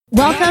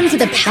Welcome to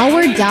the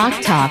Power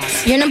Doc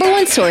Talks, your number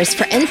one source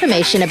for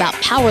information about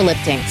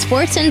powerlifting,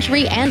 sports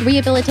injury and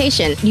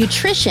rehabilitation,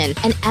 nutrition,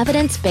 and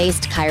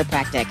evidence-based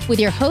chiropractic. With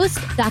your host,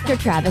 Dr.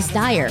 Travis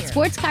Dyer,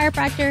 sports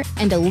chiropractor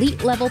and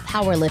elite-level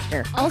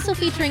powerlifter, also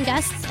featuring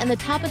guests in the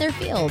top of their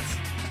fields.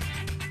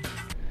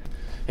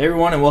 Hey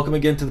everyone, and welcome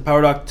again to the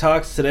Power Doc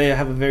Talks. Today I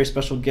have a very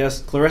special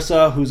guest,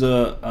 Clarissa, who's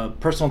a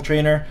personal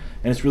trainer,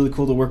 and it's really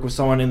cool to work with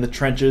someone in the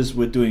trenches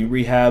with doing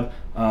rehab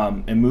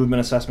and movement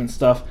assessment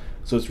stuff.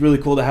 So it's really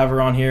cool to have her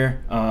on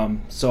here.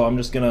 So I'm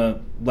just going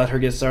to let her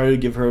get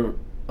started, give her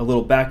a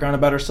little background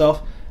about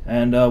herself,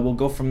 and we'll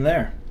go from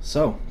there.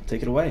 So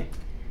take it away.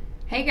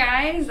 Hey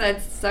guys,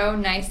 it's so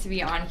nice to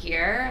be on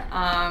here.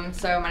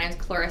 So my name is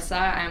Clarissa.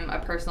 I'm a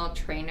personal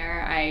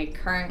trainer. I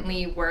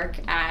currently work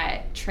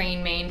at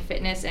Train Maine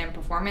Fitness and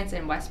Performance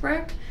in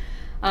Westbrook.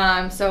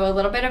 So a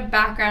little bit of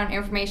background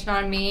information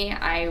on me.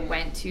 I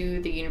went to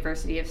the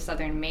University of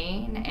Southern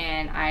Maine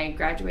and I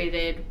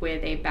graduated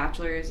with a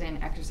bachelor's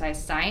in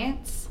exercise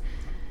science.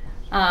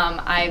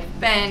 I've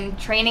been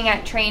training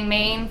at Train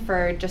Maine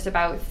for just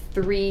about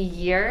 3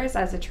 years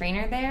as a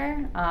trainer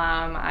there.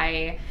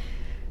 I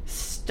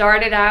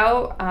started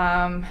out,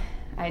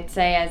 I'd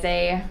say, as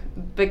a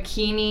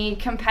bikini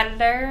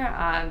competitor.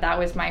 That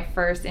was my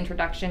first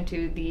introduction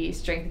to the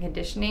strength and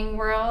conditioning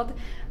world.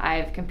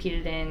 I've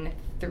competed in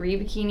 3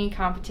 bikini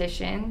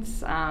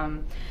competitions.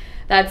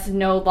 That's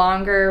no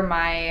longer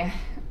my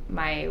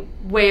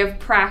way of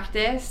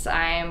practice.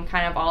 I'm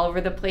kind of all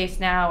over the place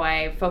now.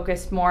 I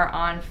focus more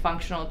on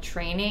functional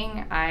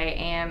training. I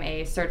am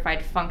a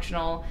certified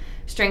functional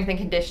strength and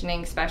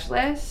conditioning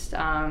specialist.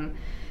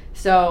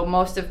 So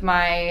most of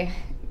my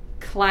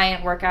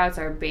client workouts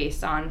are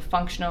based on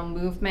functional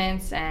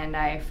movements, and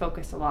I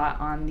focus a lot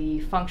on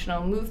the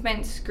functional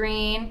movement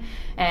screen,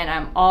 and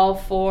I'm all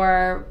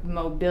for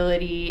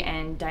mobility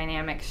and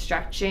dynamic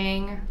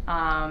stretching.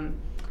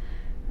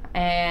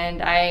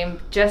 And I'm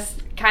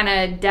just kind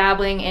of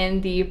dabbling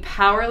in the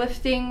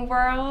powerlifting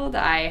world.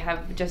 I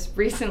have just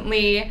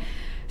recently,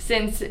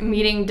 since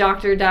meeting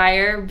Dr.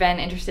 Dyer, been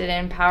interested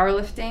in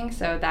powerlifting,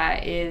 so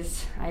that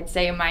is, I'd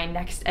say, my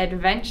next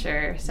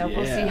adventure. So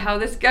We'll see how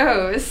this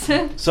goes.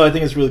 So I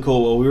think it's really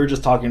cool. Well, we were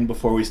just talking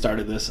before we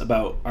started this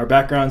about our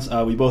backgrounds.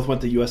 We both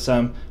went to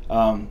USM.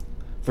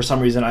 For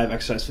some reason, I have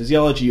exercise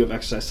physiology, you have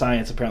exercise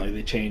science. Apparently,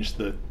 they changed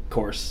the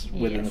course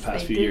within the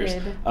past few years.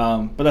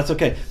 But that's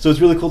okay. So it's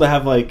really cool to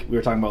have, like, we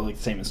were talking about, like,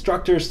 the same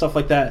instructors, stuff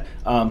like that.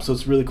 So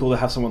it's really cool to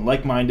have someone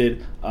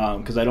like-minded,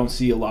 because I don't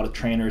see a lot of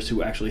trainers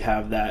who actually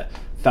have that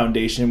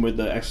foundation with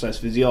the exercise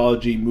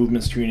physiology,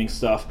 movement screening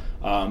stuff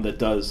that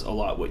does a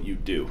lot what you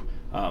do.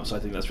 So I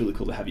think that's really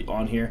cool to have you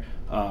on here.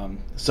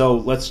 So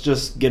let's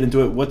just get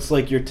into it. What's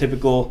like your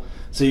typical,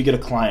 so you get a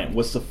client,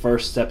 what's the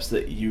first steps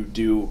that you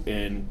do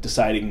in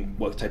deciding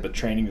what type of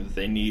training that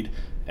they need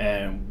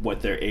and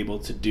what they're able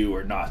to do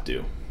or not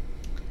do?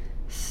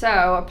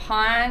 So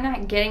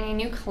upon getting a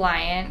new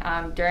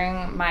client,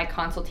 during my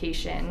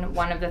consultation,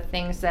 one of the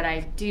things that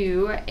I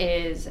do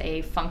is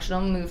a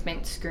functional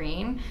movement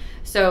screen.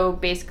 So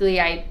basically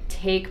I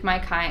take my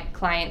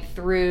client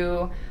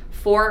through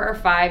 4 or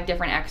 5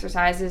 different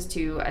exercises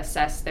to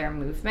assess their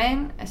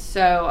movement.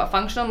 So a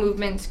functional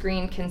movement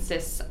screen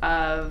consists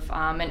of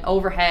an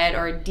overhead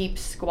or a deep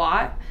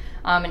squat,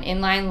 an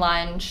inline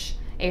lunge,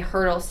 a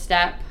hurdle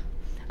step,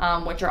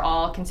 which are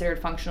all considered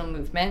functional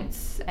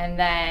movements, and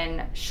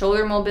then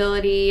shoulder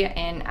mobility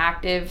and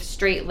active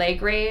straight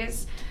leg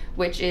raise,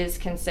 which is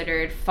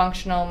considered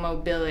functional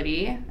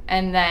mobility.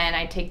 And then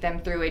I take them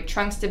through a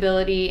trunk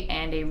stability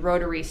and a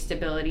rotary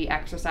stability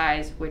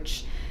exercise,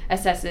 which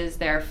assesses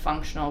their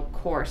functional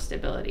core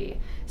stability.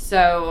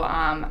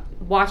 So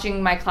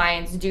watching my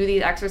clients do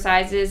these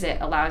exercises, it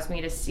allows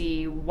me to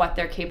see what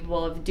they're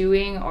capable of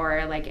doing,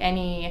 or like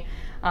any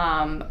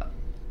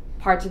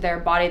parts of their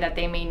body that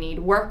they may need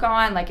work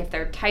on, like if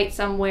they're tight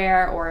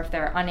somewhere or if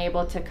they're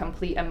unable to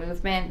complete a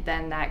movement,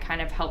 then that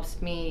kind of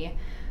helps me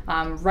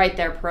write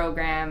their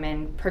program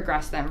and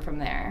progress them from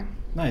there.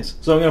 Nice.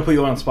 So I'm going to put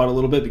you on the spot a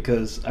little bit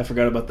because I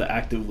forgot about the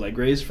active leg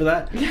raise for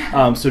that.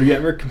 So do you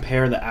ever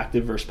compare the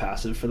active versus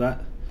passive for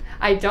that?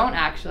 I don't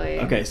actually.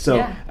 Okay, so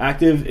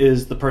active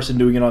is the person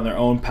doing it on their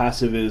own.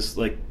 Passive is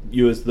like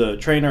you as the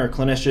trainer or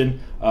clinician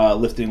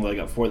lifting the leg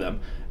up for them.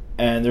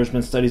 And there's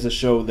been studies that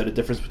show that a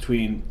difference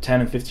between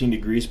 10 and 15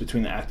 degrees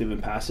between the active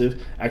and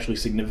passive actually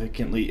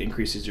significantly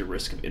increases your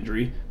risk of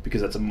injury,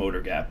 because that's a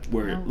motor gap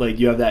where like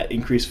you have that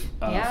increased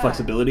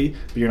flexibility,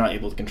 but you're not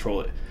able to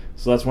control it.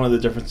 So that's one of the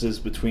differences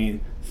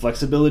between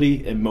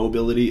flexibility and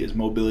mobility.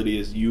 Mobility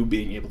is you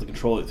being able to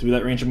control it through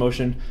that range of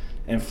motion,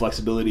 and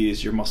flexibility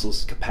is your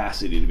muscle's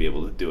capacity to be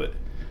able to do it.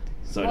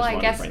 So I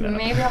guess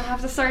maybe I'll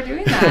have to start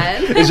doing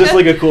that. It's just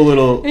like a cool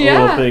little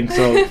thing.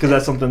 So because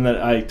that's something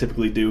that I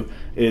typically do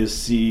is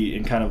see,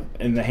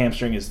 and the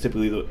hamstring is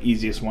typically the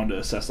easiest one to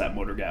assess that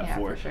motor gap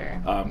for. For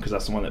sure. Because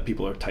that's the one that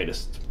people are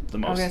tightest the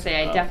most. I was going to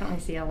say, I definitely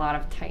see a lot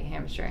of tight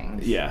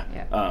hamstrings.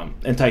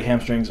 And tight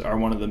hamstrings are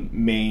one of the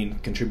main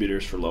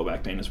contributors for low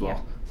back pain as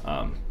well.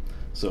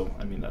 So,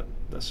 I mean,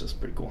 that's just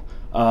pretty cool.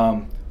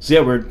 So,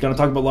 yeah, we're going to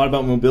talk a lot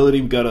about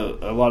mobility. We've got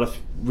a lot of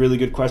really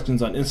good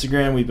questions on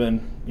Instagram. We've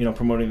been,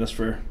 promoting this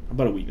for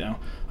about a week now,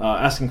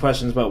 asking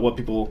questions about what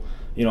people,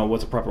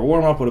 what's a proper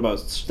warm-up, what about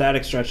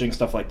static stretching,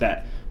 stuff like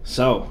that.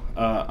 So,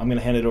 I'm going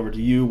to hand it over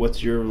to you.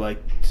 What's your,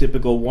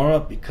 typical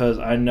warm-up? Because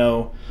I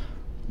know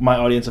my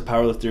audience of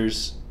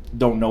powerlifters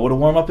don't know what a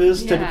warm-up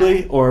is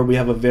typically, or we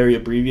have a very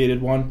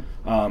abbreviated one.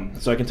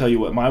 So I can tell you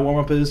what my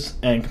warm-up is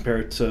and compare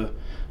it to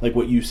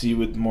what you see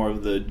with more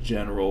of the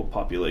general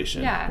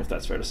population, if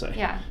that's fair to say.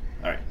 Yeah.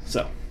 All right,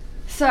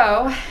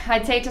 so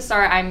I'd say to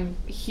start, I'm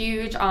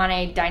huge on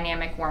a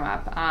dynamic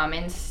warm-up.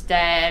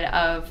 Instead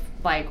of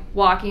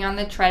walking on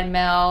the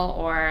treadmill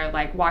or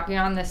walking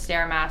on the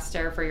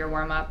Stairmaster for your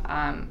warm-up,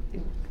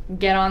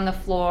 get on the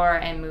floor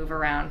and move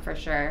around for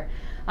sure.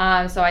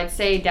 So I'd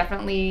say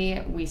definitely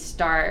I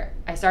start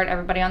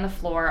everybody on the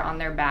floor on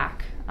their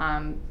back.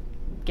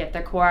 Get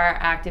their core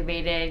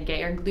activated, get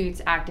your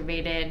glutes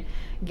activated,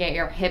 get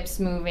your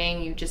hips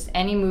moving.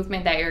 Any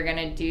movement that you're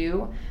gonna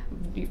do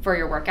for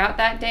your workout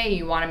that day,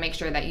 you wanna make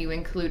sure that you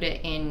include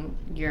it in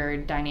your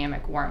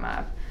dynamic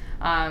warm-up.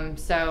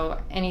 So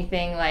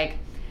anything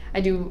I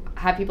do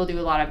have people do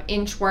a lot of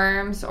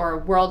inchworms or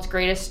world's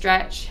greatest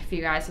stretch. If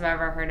you guys have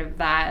ever heard of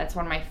that, that's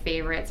one of my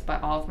favorites,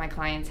 but all of my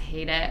clients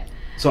hate it.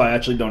 So I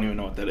actually don't even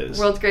know what that is.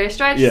 World's greatest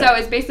stretch? Yeah. So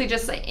it's basically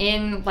just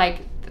in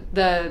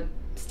the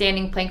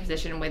standing plank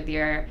position with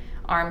your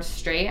arms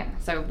straight,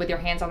 so with your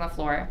hands on the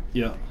floor.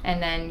 Yeah.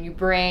 And then you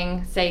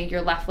bring, say,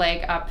 your left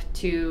leg up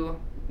to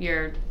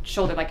your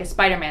shoulder, like a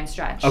Spider-Man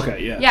stretch.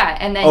 Okay, yeah. Yeah,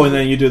 and then and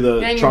then you do the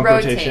trunk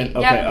rotation.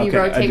 Okay, yep, you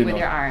rotate with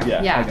your arm.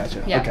 Yeah, I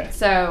gotcha. Yeah. Okay.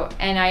 So,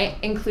 and I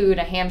include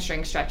a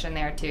hamstring stretch in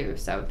there too.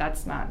 So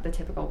that's not the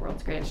typical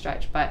world's greatest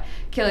stretch, but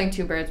killing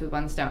two birds with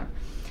one stone.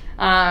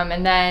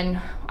 And then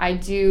I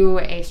do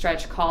a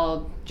stretch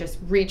called just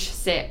reach,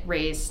 sit,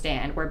 raise,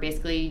 stand, where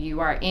basically you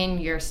are in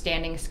your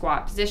standing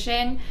squat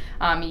position.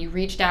 You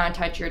reach down,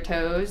 touch your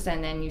toes,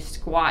 and then you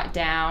squat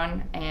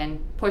down and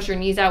push your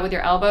knees out with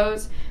your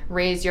elbows,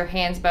 raise your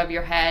hands above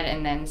your head,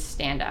 and then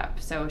stand up.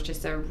 So it's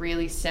just a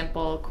really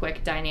simple,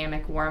 quick,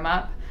 dynamic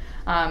warm-up.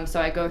 So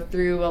I go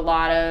through a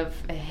lot of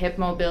hip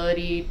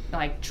mobility,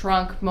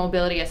 trunk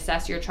mobility,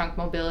 assess your trunk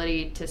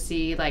mobility to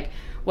see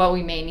what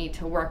we may need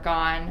to work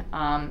on.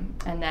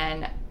 And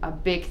then a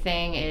big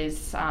thing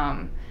is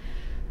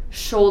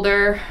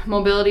shoulder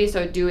mobility,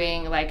 so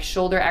doing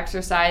shoulder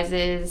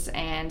exercises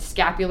and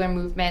scapular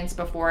movements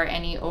before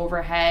any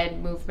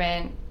overhead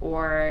movement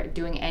or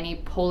doing any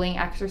pulling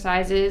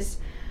exercises.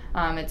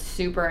 It's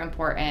super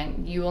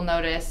important. You will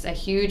notice a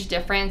huge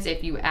difference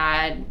if you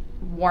add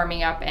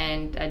warming up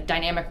and a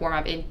dynamic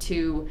warm-up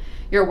into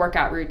your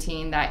workout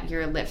routine, that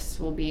your lifts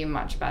will be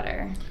much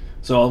better.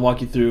 So I'll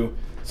walk you through,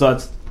 so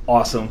that's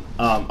awesome.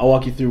 I'll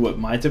walk you through what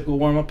my typical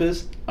warm-up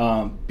is,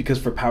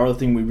 because for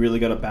powerlifting we really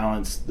got to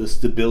balance the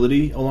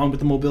stability along with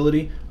the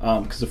mobility,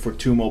 because if we're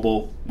too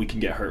mobile we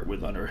can get hurt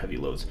with under heavy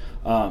loads,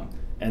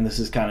 and this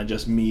is kind of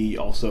just me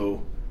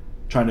also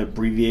trying to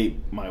abbreviate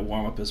my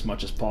warm-up as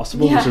much as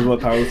possible, which is what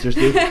powerlifters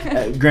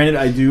do. Granted,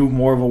 I do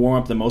more of a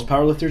warm-up than most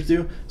powerlifters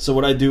do. So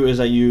what I do is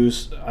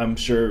I'm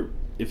sure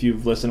if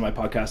you've listened to my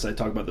podcast, I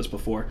talked about this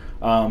before.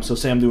 So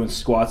say I'm doing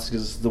squats,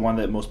 because it's the one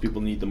that most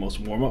people need the most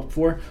warm-up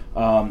for.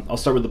 I'll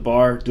start with the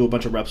bar, do a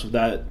bunch of reps with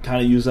that,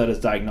 kind of use that as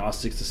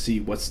diagnostics to see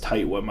what's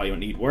tight, what might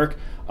need work.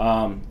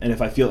 And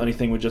if I feel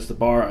anything with just the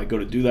bar, I go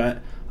to do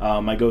that.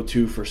 My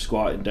go-to for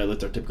squat and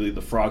deadlift are typically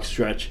the frog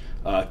stretch,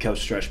 couch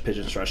stretch,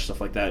 pigeon stretch,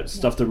 stuff like that.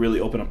 Stuff to really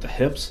open up the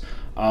hips.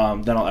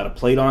 Then I'll add a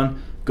plate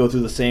on, go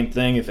through the same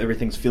thing. If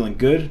everything's feeling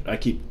good, I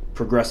keep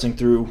progressing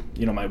through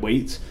my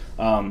weights,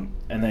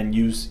 and then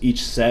use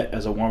each set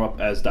as a warm-up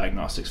as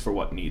diagnostics for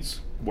what needs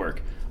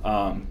work.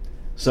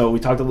 So we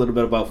talked a little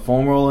bit about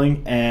foam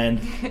rolling,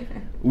 and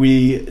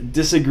we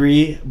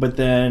disagree, but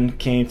then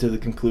came to the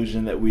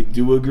conclusion that we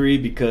do agree,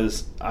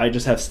 because I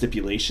just have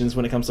stipulations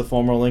when it comes to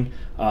foam rolling,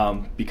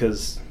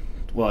 because,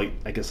 well,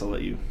 I guess I'll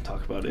let you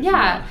talk about it.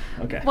 Yeah.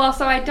 Okay. Well,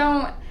 so I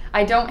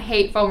don't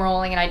hate foam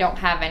rolling, and I don't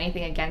have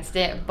anything against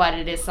it, but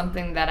it is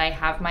something that I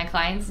have my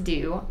clients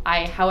do.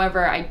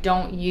 However, I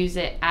don't use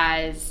it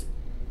as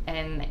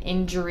an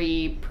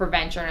injury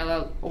prevention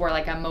or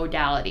a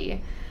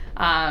modality.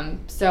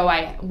 So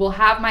I will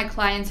have my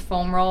clients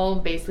foam roll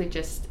basically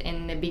just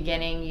in the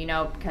beginning,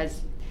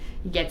 because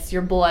it gets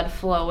your blood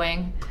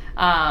flowing.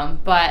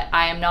 But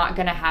I am not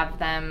going to have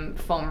them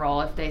foam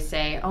roll if they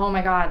say, oh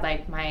my God,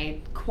 my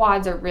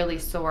quads are really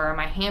sore,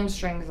 my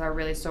hamstrings are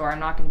really sore. I'm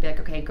not going to be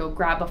okay, go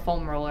grab a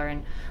foam roller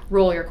and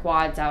roll your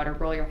quads out or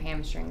roll your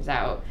hamstrings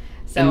out.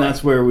 So, and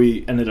that's where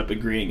we ended up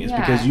agreeing, is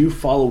because you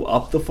follow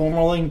up the foam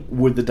rolling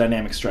with the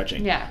dynamic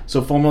stretching. Yeah.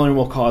 So foam rolling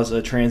will cause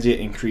a transient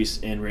increase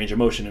in range of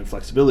motion and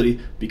flexibility,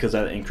 because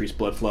that increased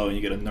blood flow, and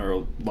you get a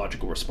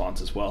neurological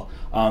response as well.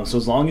 So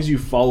as long as you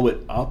follow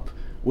it up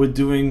with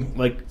doing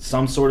like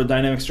some sort of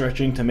dynamic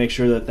stretching to make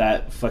sure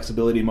that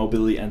flexibility and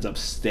mobility ends up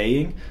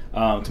staying,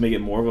 to make it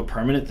more of a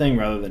permanent thing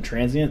rather than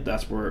transient.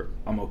 That's where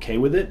I'm okay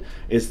with it.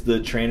 It's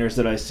the trainers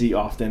that I see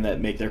often that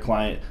make their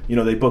client,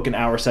 they book an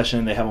hour session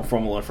and they have them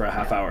formula for a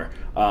half hour.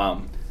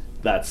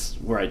 That's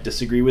where I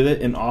disagree with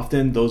it, and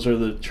often those are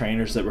the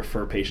trainers that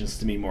refer patients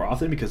to me more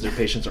often because their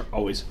patients are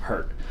always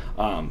hurt.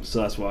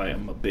 So that's why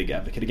I'm a big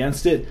advocate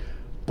against it.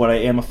 But I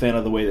am a fan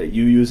of the way that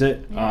you use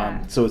it.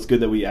 So it's good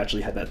that we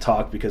actually had that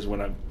talk, because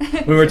when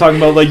we were talking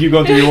about like you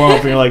going through your warm up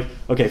and you're like,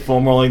 okay,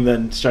 foam rolling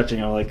then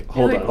stretching, I'm like,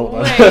 hold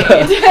on.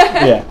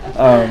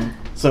 Yeah.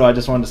 So I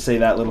just wanted to say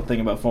that little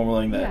thing about foam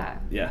rolling.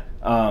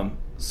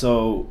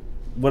 So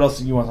what else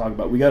do you want to talk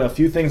about? We got a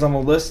few things on the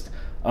list.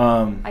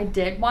 I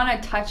did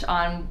want to touch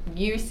on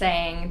you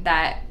saying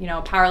that,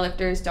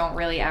 powerlifters don't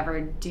really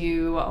ever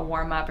do a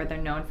warm up, or they're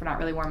known for not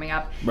really warming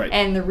up. Right.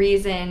 And the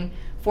reason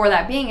for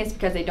that being is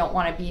because they don't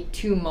want to be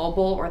too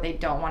mobile, or they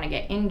don't want to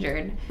get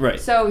injured. Right.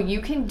 So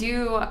you can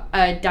do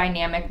a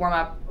dynamic warm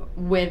up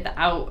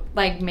without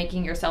like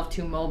making yourself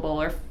too mobile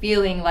or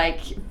feeling like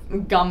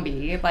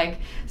Gumby.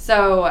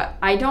 So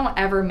I don't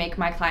ever make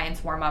my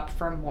clients warm up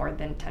for more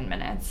than 10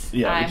 minutes.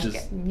 Yeah, you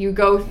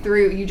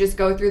just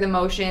go through the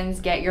motions,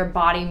 get your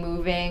body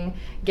moving,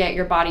 get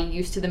your body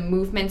used to the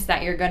movements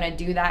that you're going to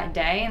do that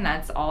day, and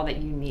that's all that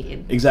you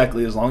need.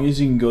 Exactly. As long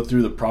as you can go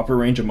through the proper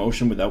range of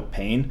motion without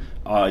pain,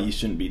 you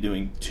shouldn't be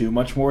doing too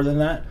much more than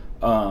that.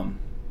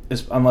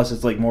 Unless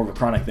it's like more of a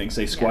chronic thing,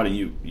 say squatting,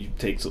 you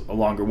takes a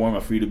longer warm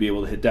up for you to be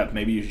able to hit depth.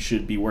 Maybe you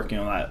should be working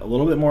on that a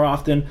little bit more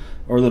often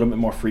or a little bit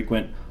more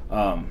frequent.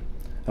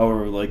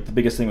 However, like the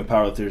biggest thing with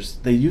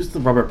powerlifters, they use the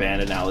rubber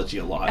band analogy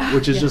a lot,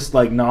 which is just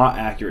like not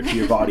accurate to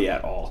your body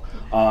at all.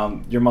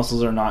 Your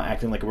muscles are not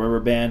acting like a rubber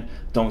band.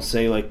 Don't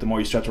say like the more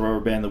you stretch a rubber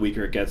band, the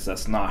weaker it gets.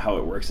 That's not how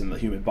it works in the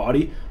human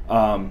body.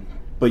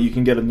 But you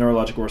can get a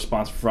neurological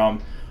response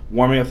from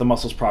warming up the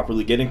muscles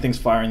properly, getting things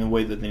firing the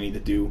way that they need to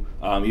do.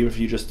 Even if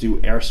you just do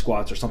air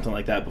squats or something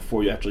like that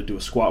before you actually do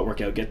a squat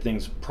workout, get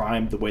things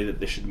primed the way that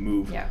they should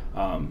move.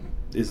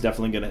 Is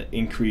definitely going to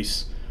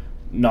increase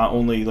not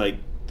only like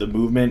the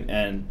movement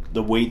and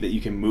the weight that you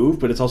can move,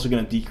 but it's also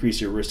going to decrease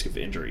your risk of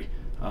injury,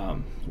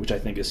 which I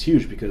think is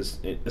huge, because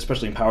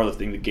especially in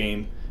powerlifting, the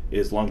game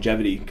is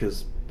longevity,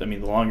 because the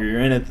longer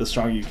you're in it, the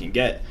stronger you can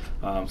get.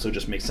 So it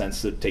just makes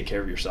sense to take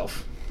care of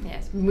yourself.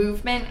 Yes,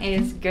 movement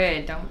is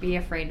good. Don't be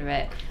afraid of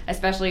it,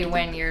 especially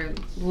when you're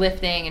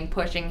lifting and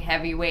pushing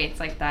heavy weights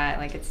like that.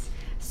 Like, it's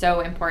so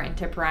important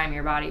to prime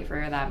your body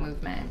for that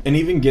movement. And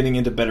even getting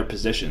into better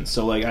positions.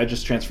 So like I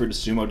just transferred to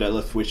sumo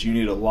deadlift, which you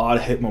need a lot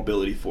of hip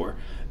mobility for.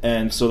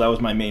 And so that was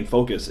my main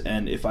focus.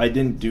 And if I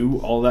didn't do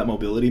all that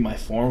mobility, my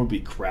form would be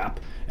crap,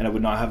 and I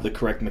would not have the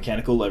correct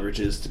mechanical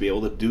leverages to be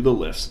able to do the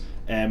lifts.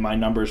 And my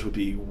numbers would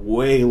be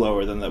way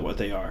lower than what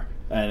they are.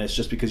 And it's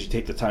just because you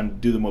take the time to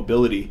do the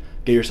mobility,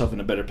 get yourself in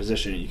a better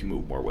position, and you can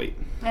move more weight.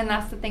 And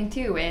that's the thing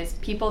too, is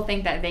people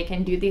think that they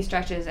can do these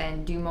stretches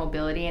and do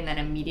mobility and then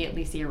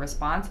immediately see a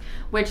response,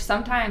 which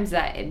sometimes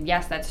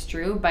that's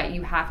true, but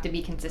you have to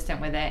be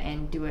consistent with it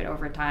and do it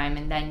over time,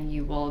 and then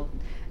you will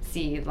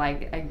see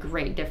like a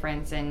great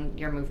difference in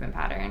your movement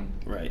pattern.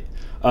 Right.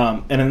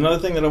 And another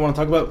thing that I want to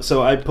talk about,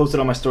 so I posted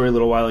on my story a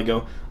little while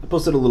ago, I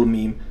posted a little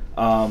meme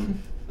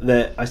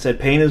that I said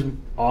pain is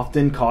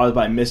often caused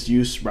by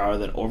misuse rather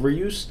than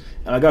overuse,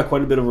 and I got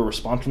quite a bit of a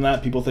response from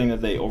that. People think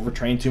that they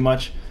overtrain too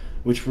much,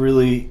 which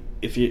really,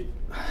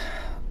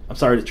 I'm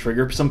sorry to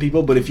trigger some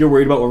people, but if you're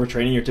worried about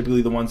overtraining, you're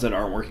typically the ones that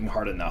aren't working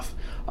hard enough.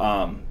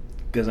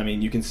 Because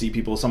you can see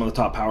people, some of the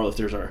top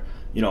powerlifters are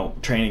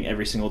training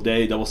every single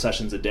day, double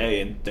sessions a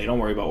day, and they don't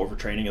worry about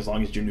overtraining. As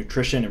long as your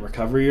nutrition and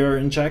recovery are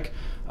in check,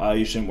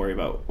 you shouldn't worry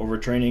about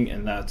overtraining,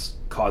 and that's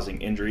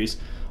causing injuries.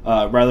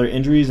 Rather,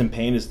 injuries and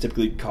pain is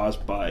typically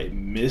caused by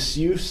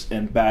misuse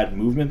and bad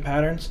movement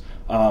patterns.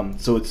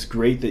 So it's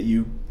great that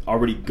you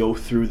already go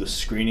through the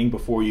screening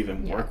before you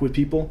even work with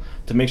people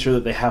to make sure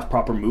that they have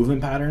proper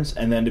movement patterns,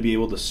 and then to be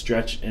able to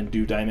stretch and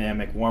do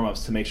dynamic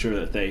warm-ups to make sure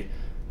that they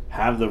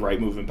have the right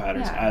movement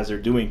patterns as they're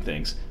doing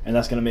things. And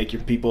that's going to make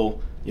your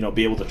people,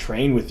 be able to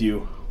train with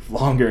you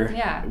longer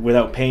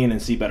without pain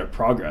and see better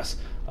progress.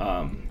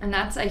 And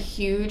that's a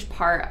huge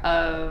part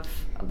of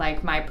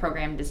like my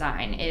program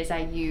design, is I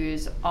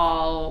use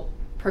all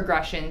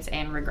progressions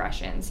and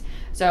regressions.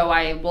 So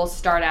I will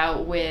start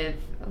out with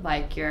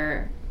like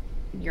your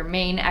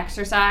main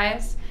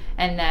exercise,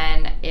 and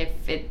then if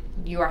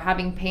you are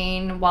having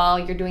pain while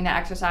you're doing that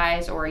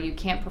exercise, or you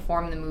can't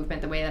perform the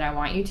movement the way that I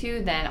want you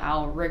to, then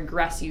I'll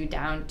regress you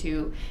down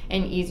to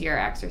an easier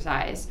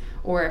exercise.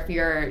 Or if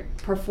you're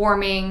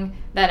performing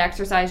that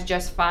exercise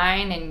just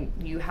fine and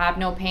you have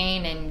no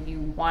pain and you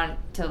want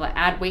to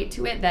add weight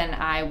to it, then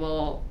I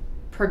will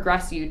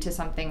progress you to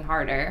something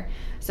harder.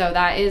 So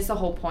that is the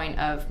whole point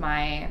of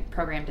my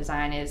program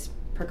design, is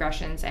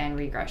progressions and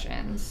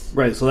regressions.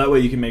 Right, so that way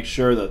you can make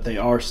sure that they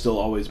are still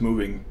always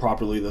moving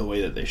properly the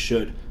way that they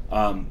should.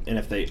 And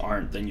if they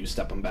aren't, then you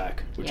step them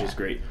back, which is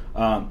great.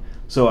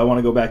 So I want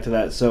to go back to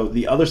that. So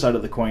the other side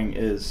of the coin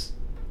is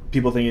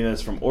people thinking that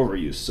it's from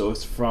overuse. So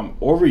it's from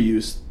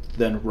overuse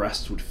then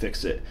rest would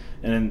fix it.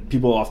 And then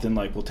people often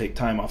will take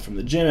time off from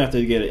the gym after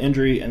they get an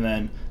injury, and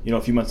then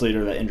a few months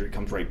later that injury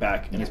comes right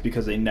back, and it's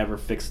because they never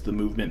fixed the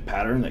movement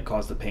pattern that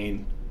caused the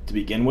pain to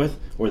begin with,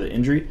 or the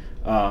injury.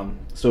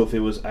 So if it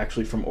was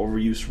actually from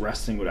overuse,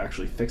 resting would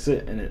actually fix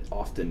it, and it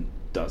often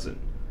doesn't.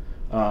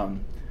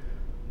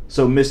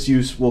 So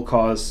misuse will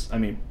cause,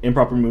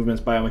 improper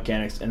movements,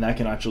 biomechanics, and that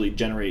can actually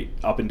generate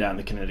up and down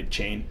the kinetic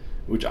chain,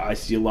 which I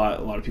see a lot.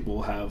 A lot of people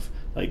will have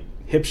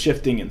hip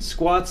shifting in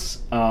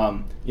squats,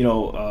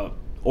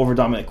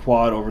 over-dominant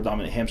quad,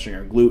 over-dominant hamstring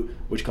or glute,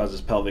 which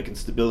causes pelvic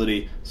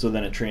instability. So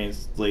then it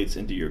translates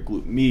into your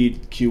glute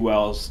med,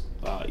 QLs,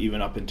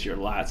 even up into your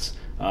lats.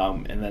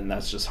 And then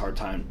that's just hard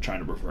time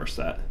trying to reverse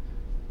that.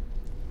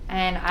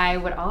 And I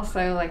would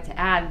also like to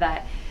add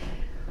that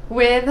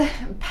with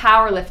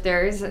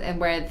powerlifters and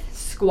with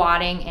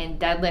squatting and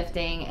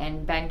deadlifting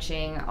and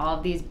benching, all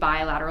of these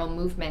bilateral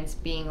movements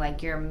being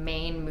your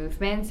main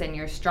movements and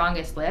your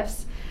strongest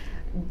lifts,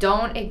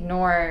 don't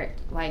ignore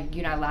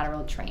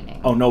unilateral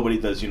training. Oh, nobody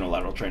does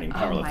unilateral training in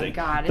powerlifting. Oh my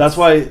God. That's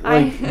why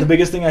the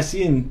biggest thing I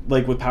see in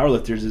with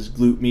powerlifters is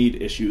glute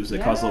med issues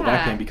that cause low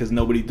back pain, because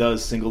nobody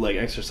does single leg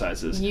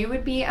exercises. You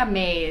would be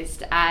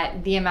amazed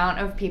at the amount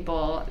of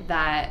people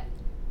that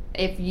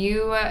if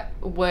you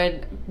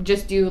would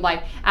just do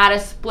add a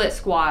split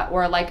squat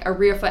or a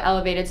rear foot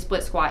elevated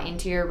split squat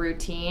into your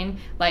routine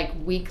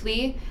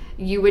weekly,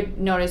 you would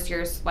notice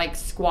your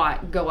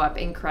squat go up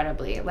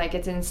incredibly.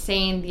 It's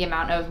insane the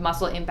amount of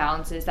muscle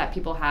imbalances that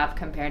people have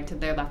compared to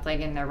their left leg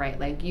and their right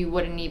leg. You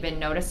wouldn't even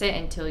notice it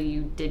until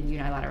you did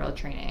unilateral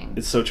training.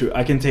 It's so true.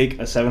 I can take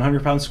a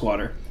 700-pound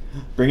squatter,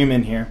 bring him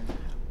in here,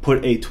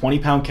 put a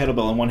 20-pound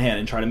kettlebell in one hand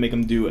and try to make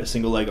them do a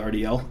single leg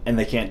RDL, and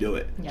they can't do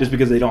it just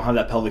because they don't have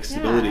that pelvic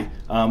stability.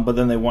 But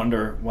then they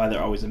wonder why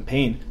they're always in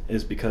pain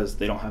is because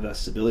they don't have that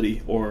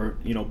stability, or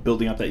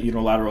building up that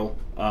unilateral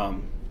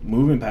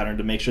movement pattern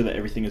to make sure that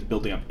everything is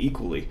building up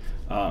equally.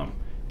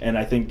 And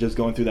I think just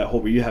going through that whole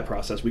rehab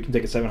process, we can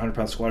take a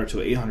 700-pound squatter to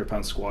an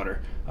 800-pound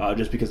squatter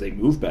just because they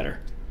move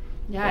better.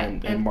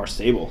 And more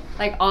stable.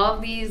 All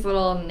of these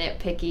little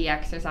nitpicky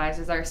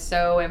exercises are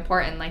so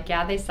important.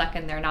 They suck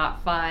and they're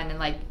not fun,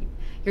 and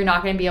you're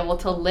not going to be able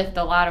to lift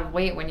a lot of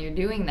weight when you're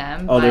doing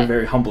them. Oh, they're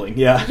very humbling.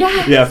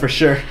 Yeah, for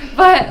sure.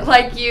 But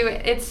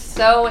it's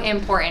so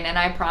important, and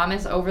I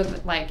promise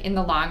in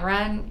the long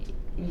run,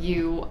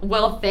 you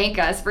will thank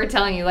us for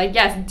telling you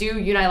yes, do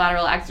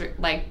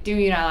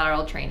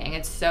unilateral training.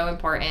 It's so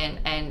important,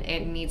 and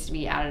it needs to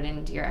be added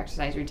into your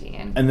exercise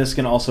routine. And this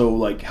can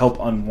also help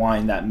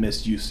unwind that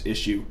misuse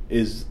issue.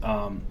 Is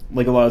a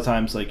lot of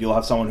times you'll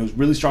have someone who's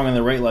really strong on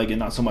their right leg and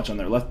not so much on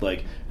their left leg,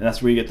 and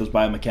that's where you get those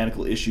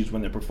biomechanical issues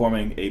when they're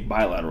performing a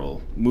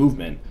bilateral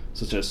movement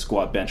such as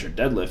squat, bench, or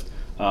deadlift,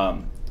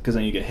 because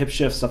then you get hip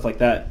shifts, stuff like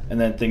that, and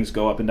then things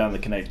go up and down the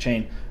kinetic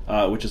chain,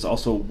 which is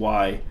also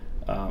why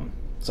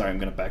sorry, I'm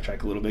going to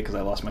backtrack a little bit because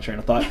I lost my train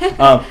of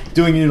thought.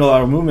 Doing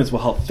unilateral movements will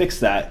help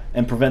fix that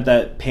and prevent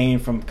that pain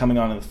from coming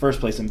on in the first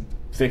place and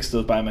fix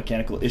those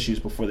biomechanical issues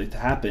before they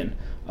happen,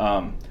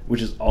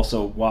 which is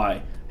also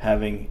why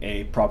having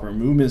a proper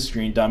movement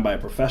screen done by a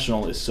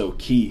professional is so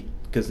key,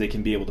 because they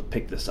can be able to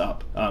pick this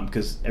up.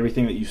 Because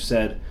everything that you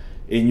said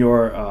in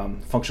your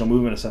functional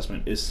movement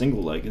assessment is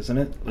single leg, isn't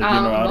it?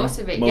 Most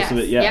of it, yes. Most of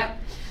it, yeah. Yep.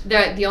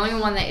 The only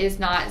one that is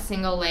not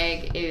single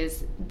leg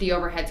is the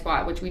overhead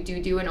squat, which we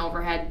do an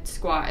overhead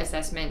squat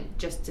assessment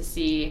just to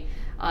see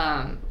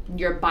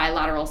your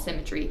bilateral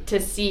symmetry, to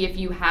see if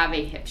you have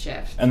a hip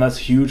shift. And that's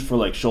huge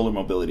for shoulder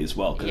mobility as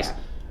well, because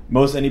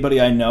most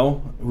anybody I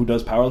know who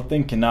does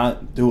powerlifting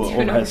cannot do an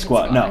overhead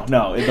squat.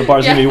 No, the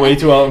bar's gonna be way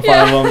too out in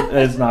front of them.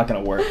 It's not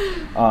gonna work.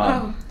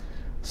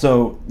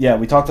 So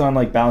we talked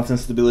on balance and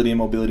stability and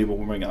mobility, but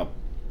we'll bring up.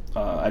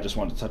 I just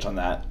wanted to touch on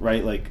that,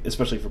 right?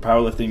 Especially for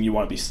powerlifting, you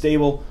want to be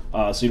stable,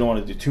 so you don't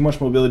want to do too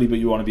much mobility, but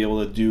you want to be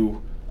able to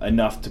do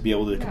enough to be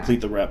able to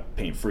complete the rep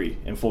pain-free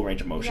in full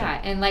range of motion.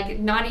 Yeah,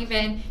 and not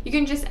even, you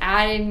can just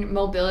add in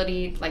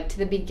mobility to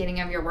the beginning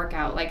of your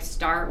workout.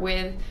 Start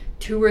with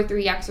 2 or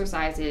 3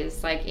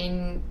 exercises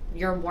in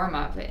your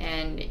warm-up,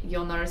 and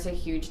you'll notice a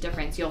huge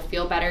difference. You'll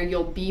feel better,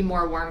 you'll be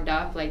more warmed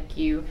up,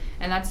 and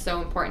that's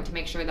so important to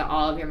make sure that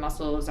all of your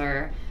muscles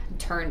are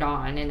turned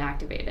on and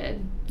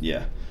activated.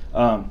 Yeah.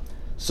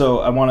 So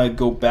I want to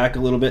go back a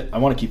little bit. I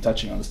want to keep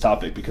touching on this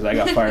topic because I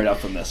got fired up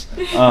from this.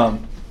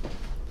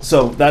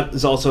 So that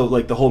is also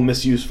the whole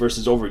misuse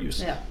versus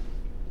overuse. Yeah.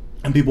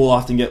 And people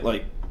often get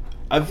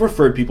I've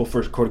referred people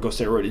for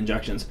corticosteroid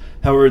injections.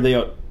 However,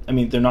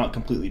 they're not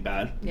completely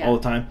bad all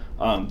the time.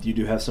 You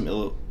do have some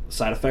ill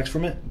side effects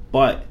from it,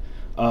 but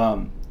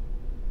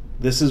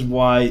this is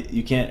why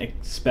you can't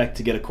expect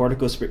to get a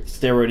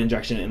corticosteroid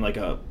injection in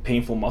a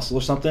painful muscle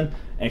or something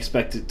and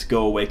expect it to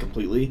go away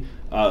completely,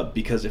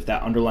 because if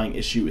that underlying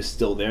issue is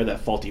still there,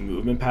 that faulty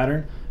movement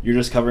pattern, you're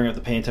just covering up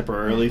the pain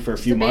temporarily for a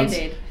few months,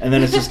 and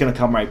then it's just going to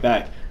come right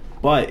back.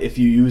 But if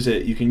you use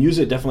it, you can use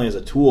it definitely as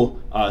a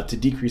tool to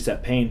decrease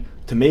that pain,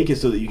 to make it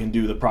so that you can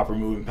do the proper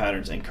movement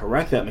patterns and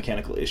correct that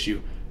mechanical issue.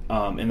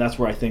 And that's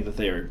where I think that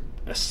they are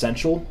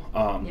essential,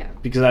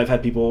 because I've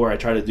had people where I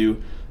try to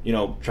do,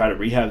 try to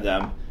rehab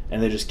them,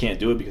 and they just can't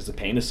do it because the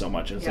pain is so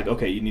much. And it's like,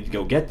 okay, you need to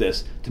go get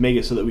this to make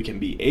it so that we can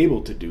be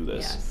able to do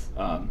this.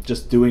 Yes.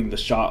 Just doing the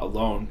shot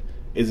alone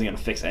isn't going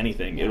to fix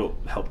anything. It'll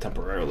help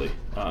temporarily,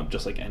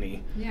 just like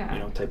any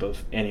type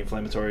of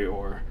anti-inflammatory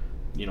or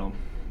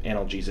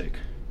analgesic.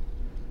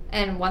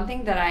 And one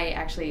thing that I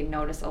actually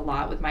notice a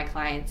lot with my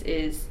clients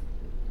is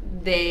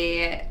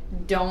they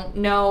don't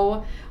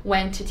know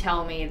when to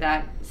tell me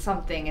that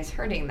something is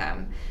hurting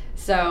them.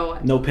 So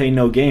no pain,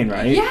 no gain,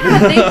 right? Yeah,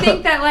 they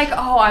think that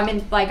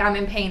I'm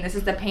in pain. This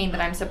is the pain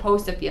that I'm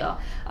supposed to feel.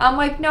 I'm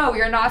like, no,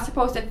 you're not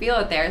supposed to feel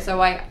it there.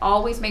 So I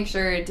always make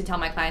sure to tell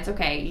my clients,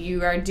 okay,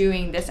 you are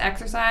doing this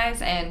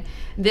exercise and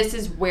this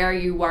is where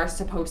you are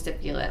supposed to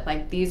feel it.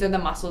 Like, these are the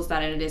muscles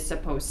that it is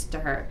supposed to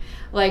hurt.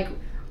 Like,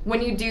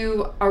 when you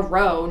do a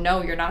row,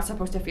 no, you're not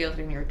supposed to feel it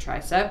in your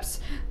triceps.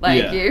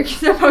 You're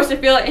supposed to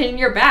feel it in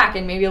your back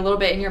and maybe a little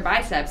bit in your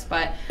biceps.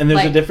 And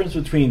there's a difference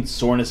between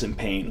soreness and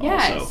pain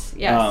also.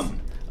 Yes.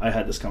 I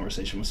had this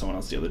conversation with someone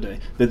else the other day,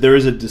 that there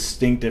is a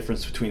distinct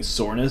difference between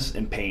soreness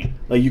and pain.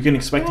 Like, you can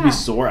expect to be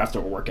sore after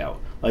a workout.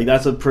 Like,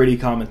 that's a pretty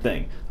common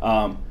thing.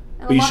 But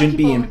you shouldn't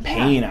be in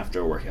pain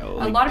after a workout.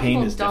 Like, a lot of pain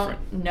people is don't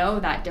different. know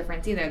that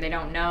difference either. They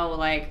don't know,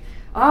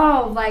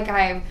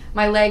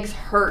 my legs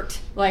hurt,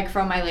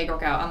 from my leg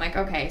workout. I'm like,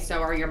 okay,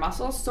 so are your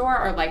muscles sore,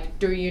 or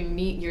do your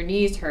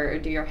knees hurt, or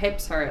do your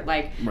hips hurt?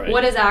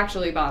 What is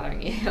actually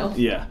bothering you?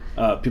 Yeah,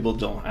 people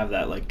don't have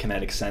that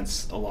kinetic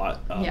sense a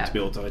lot to be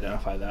able to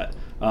identify that.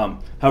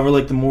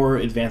 However, the more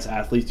advanced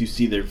athletes you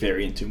see, they're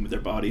very in tune with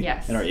their body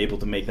and are able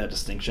to make that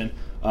distinction.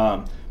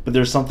 But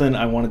there's something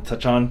I want to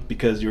touch on,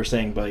 because you were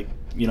saying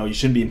you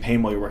shouldn't be in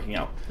pain while you're working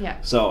out.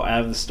 Yeah. So I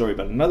have this story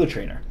about another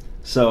trainer.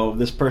 So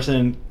this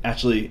person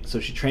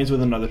she trains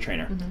with another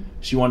trainer. Mm-hmm.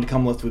 She wanted to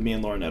come lift with me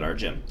and Lauren at our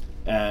gym.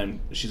 And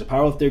she's a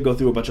powerlifter, go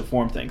through a bunch of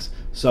form things.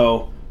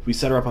 So we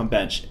set her up on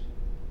bench,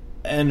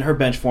 and her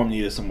bench form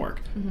needed some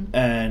work. Mm-hmm.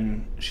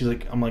 And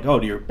I'm like, oh,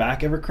 do your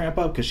back ever cramp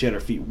up? Because she had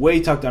her feet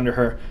way tucked under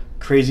her,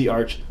 crazy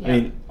arch. Yeah. I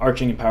mean,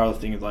 arching and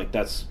powerlifting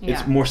is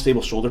it's more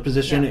stable shoulder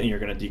position, and you're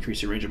going to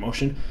decrease your range of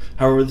motion.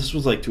 However, this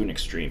was to an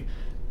extreme.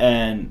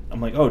 And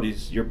I'm like, oh,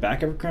 does your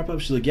back ever cramp up?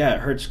 She's like, yeah,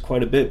 it hurts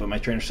quite a bit, but my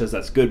trainer says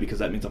that's good because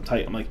that means I'm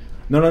tight. I'm like,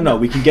 no,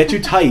 we can get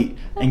you tight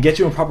and get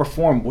you in proper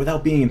form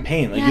without being in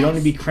pain. You don't need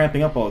to be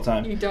cramping up all the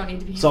time. You don't need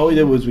to be. So all we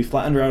did was we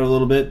flattened her out a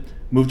little bit,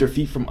 moved her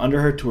feet from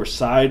under her to her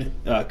side,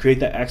 create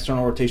that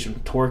external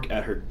rotation torque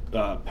at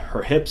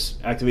her hips,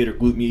 activate her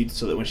glute med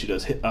so that when she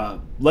does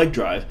leg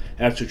drive,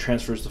 it actually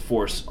transfers the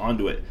force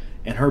onto it.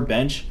 And her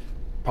bench,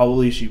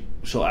 probably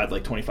she'll add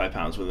 25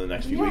 pounds within the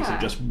next few weeks of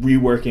just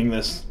reworking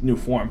this new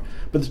form.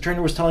 But the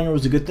trainer was telling her it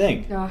was a good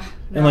thing.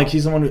 And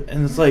he's the one who,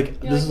 and it's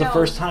this is the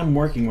first time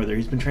working with her.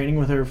 He's been training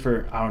with her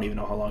for I don't even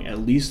know how long, at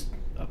least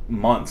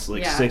months,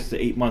 6 to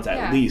 8 months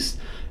at least.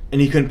 And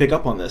he couldn't pick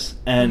up on this.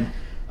 And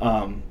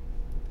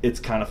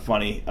it's kind of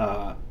funny.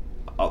 A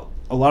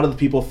lot of the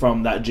people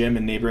from that gym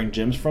and neighboring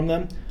gyms from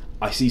them,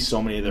 I see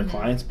so many of their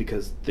clients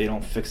because they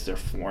don't fix their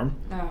form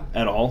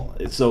at all.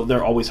 So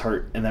they're always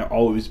hurt and they're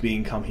always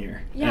being come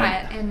here.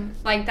 Yeah, and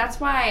that's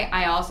why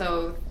I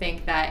also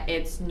think that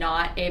it's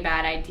not a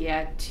bad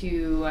idea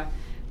to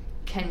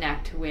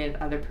connect with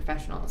other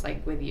professionals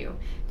with you,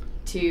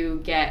 to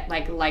get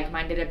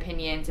like-minded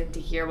opinions and to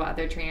hear what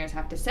other trainers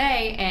have to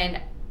say. And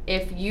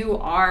if you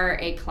are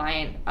a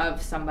client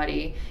of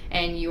somebody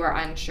and you are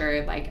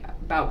unsure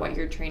about what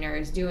your trainer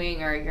is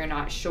doing, or you're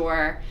not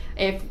sure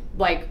if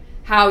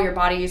how your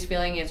body is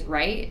feeling is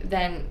right,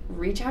 then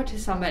reach out to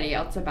somebody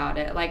else about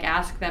it.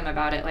 Ask them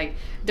about it.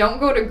 Don't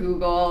go to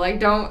Google.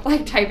 Don't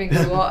type in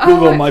Google.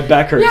 Google, my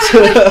back hurts.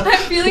 Yeah,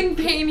 I'm feeling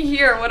pain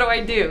here. What do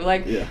I do?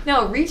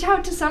 No, reach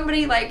out to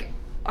somebody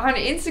on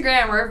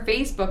Instagram or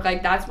Facebook.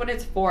 That's what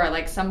it's for.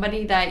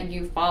 Somebody that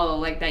you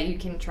follow, that you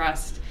can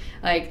trust.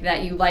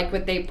 That you like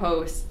what they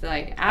post.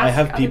 Ask I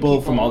have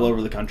people from all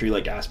over the country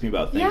ask me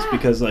about things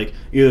because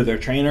either their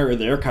trainer or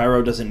their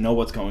chiro doesn't know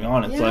what's going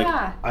on. It's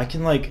I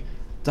can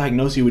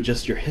diagnose you with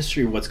just your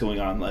history of what's going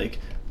on.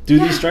 Do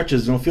these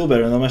stretches and it'll feel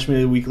better. And they'll message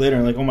me a week later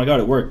and oh my god,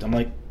 it worked. I'm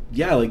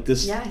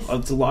this. Yes.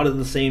 It's a lot of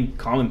the same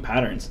common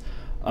patterns.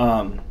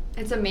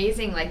 It's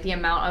amazing the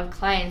amount of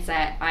clients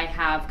that I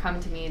have come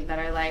to me that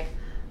are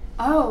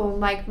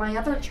my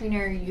other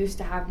trainer used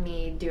to have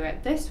me do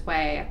it this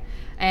way,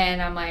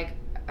 and I'm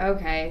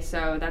okay,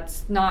 so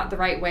that's not the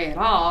right way at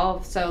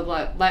all. So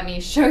let me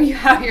show you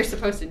how you're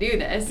supposed to do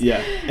this. Yeah,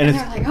 and it's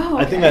okay.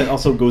 I think that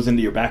also goes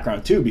into your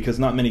background too, because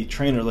not many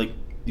trainer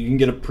you can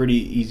get a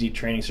pretty easy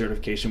training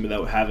certification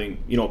without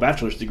having a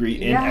bachelor's degree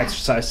in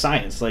exercise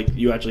science.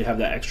 You actually have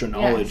that extra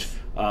knowledge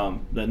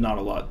that not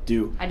a lot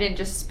do. I didn't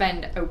just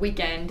spend a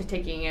weekend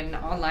taking an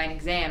online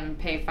exam and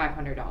pay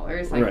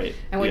 $500. Right.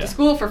 I went to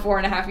school for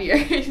 4.5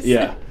 years.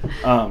 Yeah,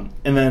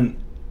 and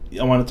then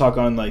I want to talk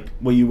on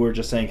what you were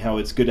just saying, how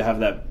it's good to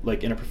have that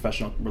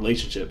interprofessional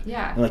relationship.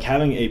 Yeah. And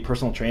having a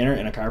personal trainer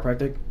and a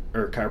chiropractor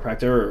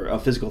or a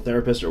physical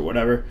therapist or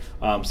whatever,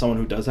 someone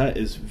who does that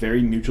is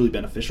very mutually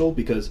beneficial,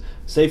 because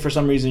say for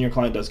some reason your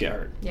client does get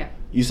hurt. Yeah.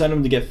 You send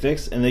them to get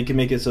fixed and they can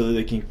make it so that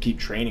they can keep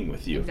training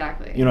with you.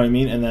 Exactly. You know what I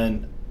mean? And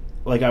then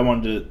I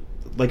wanted to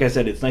like I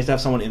said, it's nice to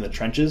have someone in the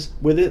trenches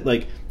with it.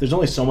 Like, there's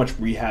only so much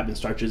rehab and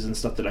stretches and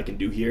stuff that I can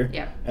do here.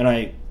 Yeah. And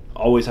I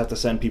always have to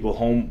send people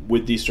home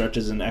with these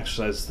stretches and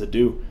exercises to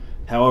do.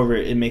 However,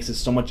 it makes it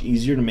so much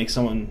easier to make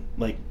someone,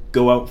 like,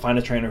 go out, find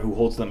a trainer who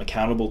holds them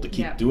accountable to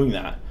keep doing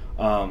that.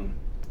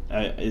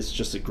 It's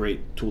just a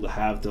great tool to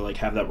have that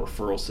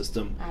referral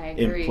system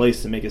in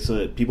place to make it so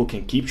that people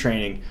can keep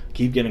training,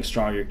 keep getting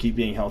stronger, keep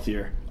being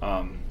healthier.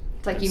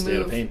 It's like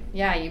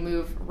you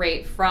move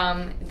right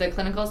from the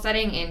clinical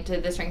setting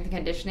into the strength and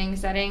conditioning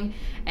setting,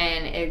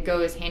 and it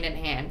goes hand in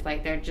hand.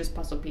 Like, they're just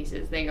puzzle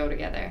pieces. They go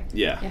together.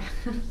 Yeah.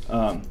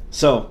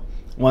 So,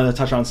 wanted to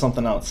touch on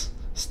something else.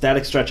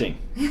 Static stretching.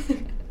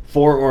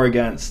 For or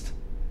against?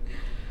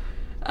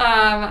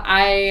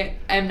 I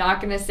am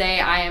not going to say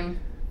I am...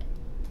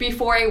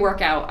 Before a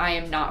workout, I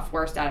am not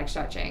for static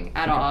stretching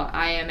at all.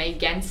 I am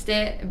against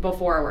it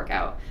before a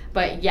workout.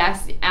 But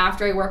yes,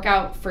 after a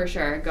workout, for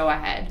sure, go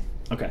ahead.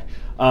 Okay.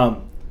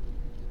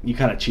 You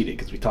kind of cheated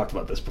because we talked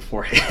about this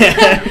before.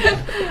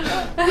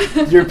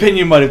 Your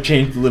opinion might have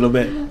changed a little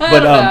bit.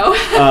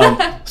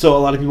 But so a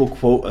lot of people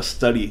quote a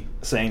study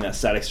saying that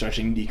static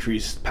stretching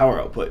decreased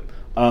power output,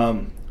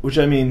 which,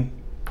 I mean,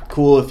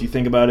 cool if you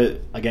think about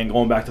it. Again,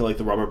 going back to like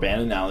the rubber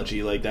band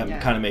analogy, like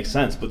that kind of makes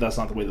sense, but that's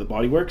not the way the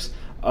body works.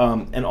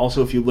 And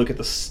also, if you look at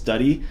the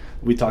study,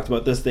 we talked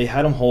about this, they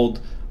had them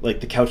hold like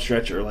the couch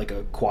stretch or like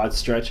a quad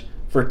stretch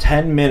for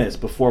 10 minutes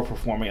before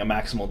performing a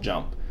maximal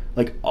jump.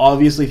 Like,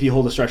 obviously, if you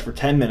hold a stretch for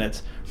 10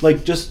 minutes,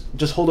 like, just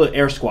hold an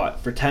air squat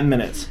for 10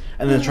 minutes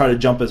and then try to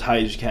jump as high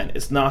as you can.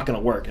 It's not going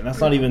to work. And that's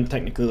not even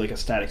technically like a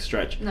static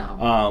stretch.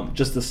 No.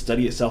 Just the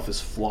study itself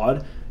is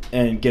flawed.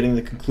 And getting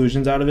the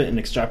conclusions out of it and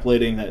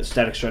extrapolating that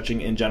static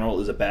stretching in general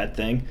is a bad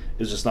thing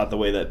is just not the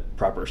way that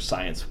proper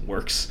science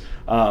works.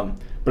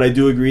 But I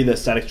do agree that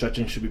static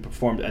stretching should be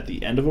performed at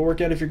the end of a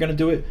workout if you're going to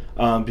do it,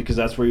 because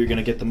that's where you're going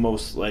to get the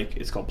most, like,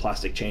 it's called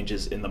plastic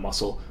changes in the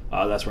muscle.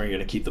 That's where you're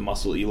going to keep the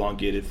muscle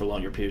elongated for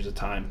longer periods of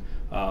time.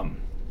 And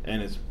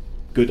it's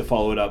good to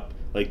follow it up.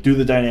 Like, do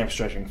the dynamic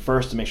stretching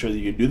first to make sure that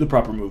you do the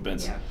proper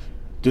movements. Yeah.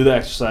 Do the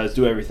exercise,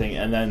 do everything,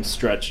 and then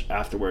stretch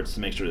afterwards to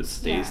make sure it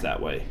stays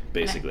that way,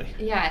 basically.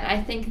 And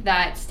I think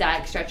that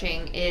static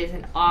stretching is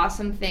an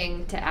awesome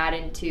thing to add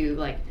into,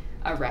 like,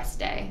 a rest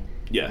day.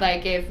 Yeah.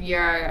 Like, if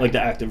you're... Like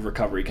the active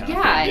recovery kind of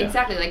thing. Yeah,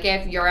 exactly. Like,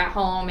 if you're at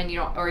home and you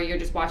don't... Or you're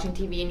just watching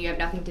TV and you have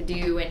nothing to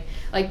do and,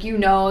 like, you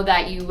know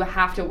that you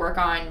have to work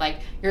on,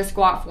 like, your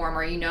squat form,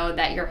 or you know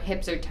that your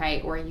hips are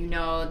tight, or you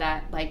know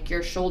that, like,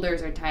 your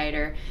shoulders are tight,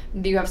 or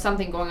you have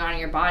something going on in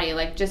your body.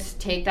 Like, just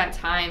take that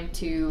time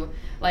to,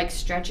 like,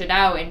 stretch it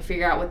out and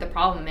figure out what the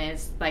problem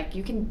is. Like,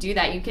 you can do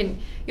that.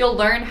 You'll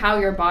learn how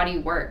your body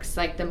works.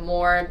 Like, the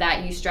more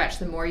that you stretch,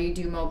 the more you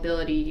do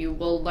mobility, you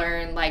will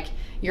learn, like,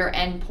 your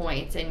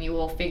endpoints, and you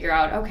will figure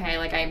out, okay,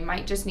 like, I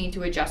might just need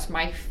to adjust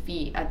my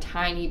feet a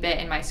tiny bit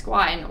in my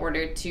squat in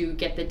order to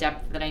get the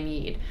depth that I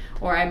need,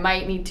 or I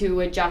might need to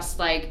adjust,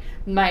 like,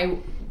 my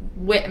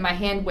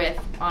hand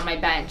width on my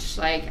bench,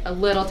 like, a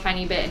little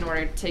tiny bit in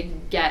order to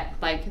get,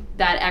 like,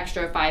 that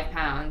extra 5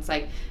 pounds.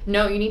 Like,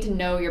 no, you need to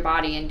know your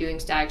body, and doing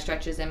static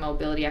stretches and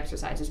mobility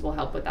exercises will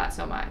help with that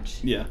so much.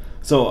 Yeah.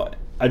 So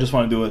I just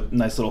want to do a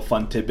nice little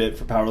fun tidbit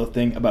for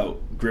powerlifting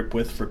about grip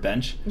width for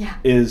bench. Yeah.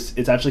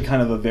 It's actually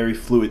kind of a very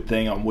fluid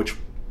thing on which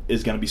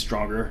is going to be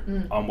stronger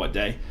on what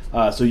day.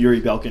 So Yuri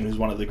Belkin, who's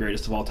one of the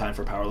greatest of all time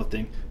for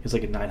powerlifting, he's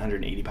like a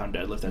 980-pound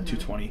deadlift at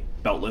 220,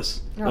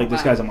 beltless.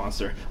 This guy's a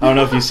monster. I don't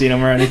know if you've seen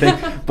him or anything,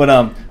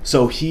 but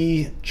so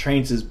he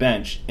trains his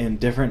bench in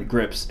different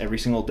grips every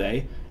single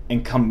day.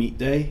 And come meet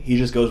day, he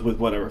just goes with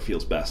whatever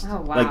feels best.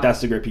 Oh, wow. Like,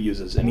 that's the grip he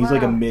uses. And he's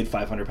like a mid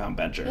 500-pound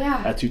bencher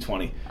at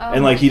 220. Oh,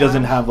 and, like, he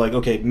doesn't have, like,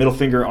 okay, middle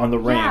finger on the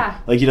ram. Yeah.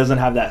 Like, he doesn't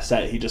have that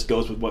set. He just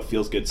goes with what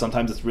feels good.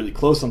 Sometimes it's really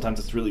close. Sometimes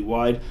it's really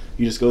wide.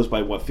 He just goes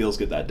by what feels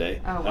good that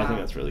day. Oh, wow. And I think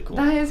that's really cool.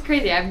 That is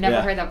crazy. I've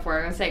never heard that before.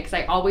 I'm going to say, because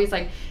I always,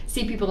 like,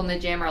 see people in the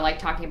gym are, like,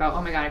 talking about,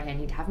 oh, my God, okay, I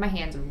need to have my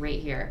hands right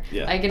here.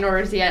 Yeah. Like, in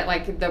order to get,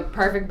 like, the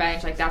perfect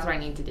bench, like, that's what I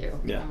need to do.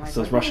 Yeah, like, it's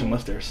those Russian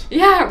lifters.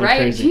 Yeah, They're right.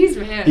 crazy. Jeez,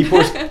 man.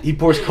 He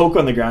pours Coke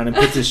on the ground and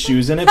puts his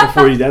shoes in it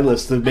before he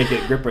deadlifts to make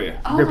it grippier.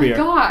 Oh, my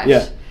gosh.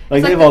 Yeah.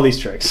 Like, they have all these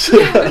tricks.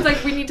 Yeah, it's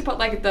like we need to put,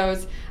 like,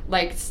 those,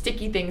 like,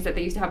 sticky things that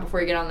they used to have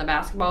before you get on the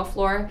basketball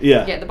floor.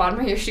 Yeah. To get the bottom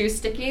of your shoes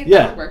sticky. Yeah.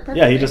 That would work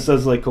perfectly. Yeah, he just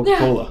says, like,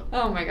 Coca-Cola.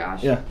 Yeah. Oh, my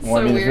gosh. Yeah. Well,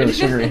 so I mean, weird.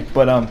 it's really sugary.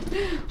 But,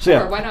 so, yeah.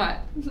 Sure, why not?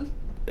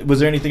 Was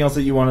there anything else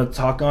that you want to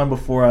talk on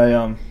before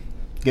I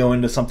go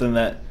into something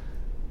that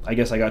I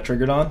guess I got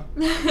triggered on?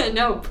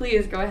 No,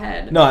 please, go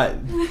ahead. No,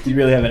 do you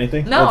really have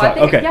anything? No, I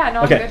think, okay. Yeah,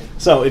 no, okay. I'm good.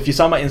 So, if you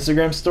saw my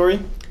Instagram story,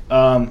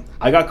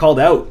 I got called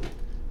out.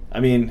 I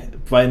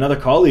mean, by another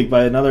colleague,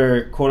 by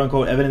another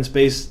quote-unquote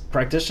evidence-based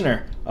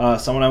practitioner,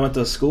 someone I went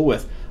to school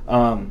with.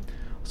 So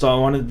I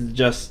wanted to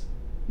just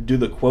do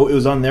the quote. It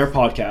was on their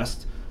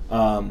podcast.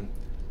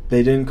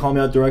 They didn't call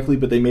me out directly,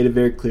 but they made it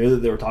very clear that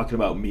they were talking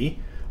about me.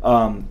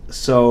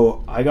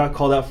 So I got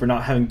called out for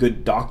not having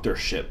good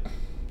doctorship.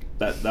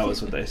 That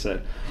was what they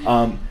said.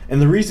 And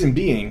the reason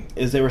being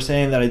is they were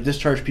saying that I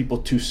discharged people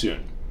too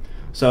soon.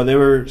 So they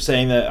were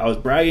saying that I was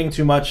bragging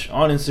too much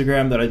on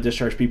Instagram, that I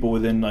discharge people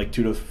within like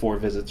 2 to 4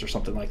 visits or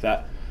something like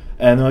that.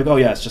 And they're like, oh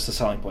yeah, it's just a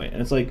selling point.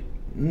 And it's like,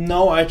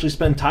 no, I actually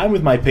spend time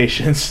with my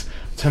patients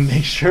to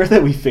make sure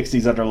that we fix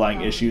these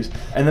underlying issues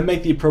and then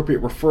make the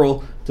appropriate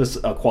referral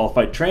to a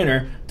qualified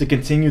trainer to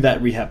continue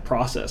that rehab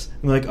process.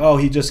 And they're like, oh,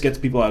 he just gets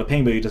people out of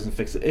pain, but he doesn't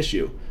fix the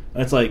issue.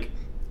 And it's like,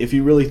 if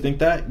you really think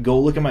that, go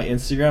look at my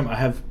Instagram. I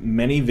have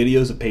many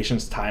videos of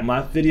patients,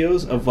 time-lapse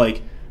videos of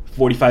like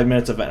 45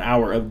 minutes of an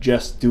hour of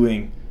just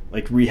doing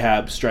like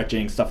rehab,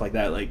 stretching, stuff like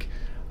that. Like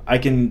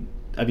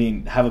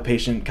have a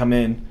patient come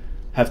in,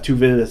 have 2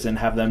 visits and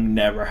have them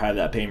never have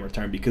that pain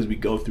return because we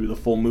go through the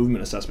full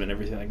movement assessment and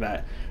everything like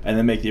that and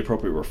then make the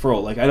appropriate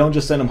referral. Like I don't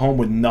just send them home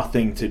with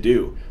nothing to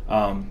do.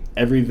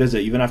 Every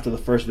visit, even after the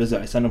first visit,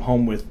 I send them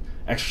home with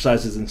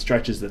exercises and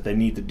stretches that they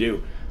need to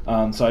do.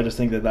 So I just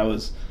think that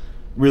was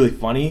really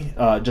funny,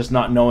 just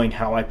not knowing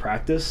how I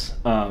practice.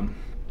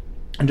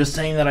 And just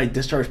saying that I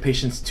discharge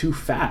patients too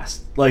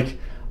fast. Like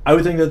I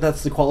would think that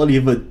that's the quality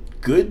of a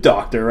good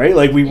doctor, right?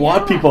 Like we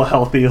want people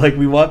healthy, like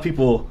we want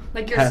people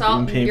like you're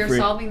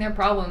solving their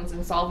problems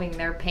and solving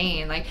their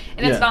pain, like,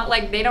 and it's not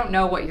like they don't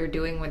know what you're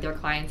doing with your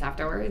clients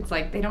afterwards.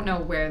 Like they don't know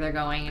where they're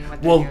going and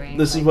what they're doing.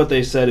 This is what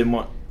they said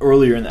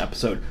earlier in the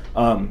episode,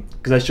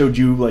 because I showed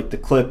you like the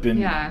clip and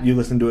you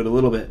listened to it a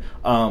little bit,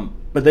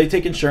 but they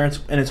take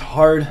insurance and it's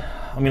hard.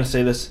 I'm going to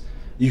say this,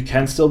 you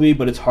can still be,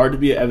 but it's hard to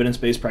be an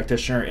evidence-based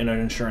practitioner in an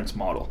insurance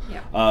model,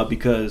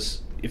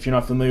 because if you're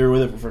not familiar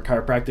with it, for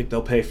chiropractic,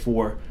 they'll pay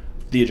for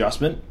the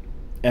adjustment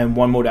and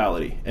one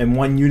modality and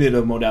 1 unit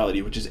of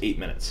modality, which is 8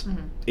 minutes.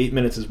 8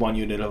 minutes is 1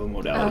 unit of a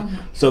modality.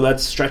 So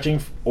that's stretching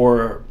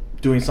or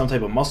doing some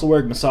type of muscle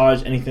work,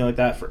 massage, anything like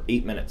that for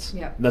 8 minutes.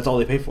 That's all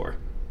they pay for.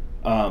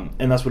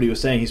 And that's what he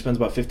was saying. He spends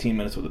about 15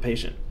 minutes with a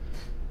patient.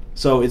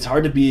 So it's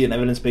hard to be an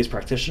evidence-based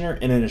practitioner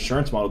in an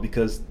insurance model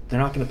because they're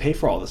not going to pay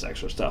for all this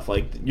extra stuff.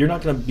 Like you're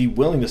not going to be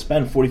willing to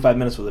spend 45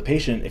 minutes with a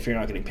patient if you're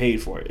not getting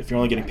paid for it, if you're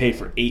only getting paid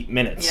for 8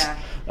 minutes.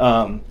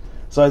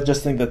 So I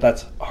just think that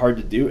that's hard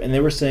to do. And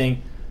they were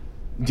saying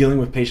dealing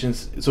with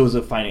patients, so it was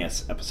a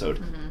finance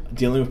episode,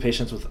 dealing with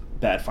patients with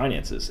bad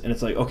finances. And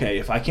it's like, okay,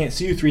 if I can't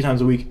see you 3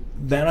 times a week,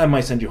 then I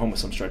might send you home with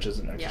some stretches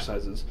and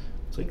exercises.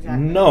 It's like,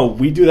 no,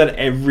 we do that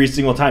every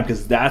single time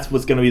because that's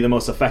what's going to be the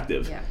most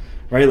effective.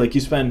 Right? Like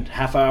you spend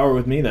half an hour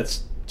with me,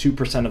 that's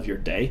 2% of your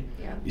day.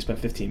 You spend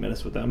 15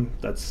 minutes with them,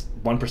 that's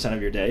 1%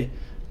 of your day.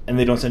 And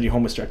they don't send you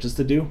home with stretches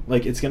to do.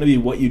 Like it's going to be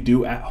what you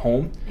do at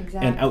home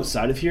and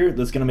outside of here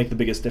that's going to make the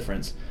biggest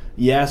difference.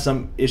 Yeah,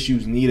 some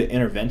issues need an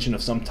intervention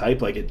of some type,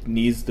 like it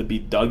needs to be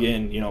dug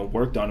in,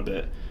 worked on a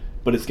bit.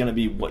 But it's going to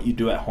be what you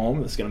do at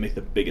home that's going to make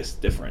the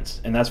biggest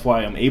difference. And that's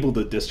why I'm able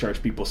to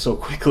discharge people so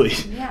quickly.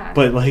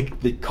 But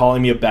like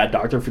calling me a bad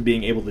doctor for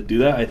being able to do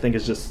that, I think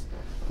is just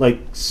like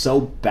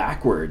so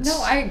backwards.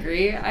 No, I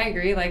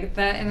agree like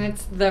that. And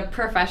it's the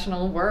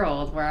professional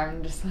world where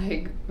I'm just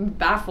like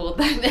baffled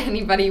that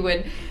anybody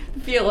would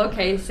feel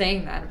okay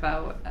saying that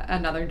about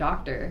another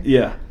doctor.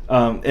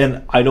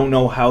 And I don't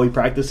know how he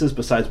practices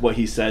besides what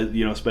he said,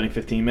 spending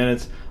 15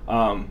 minutes.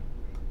 I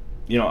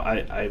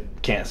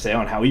can't say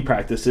on how he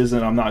practices,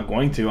 and I'm not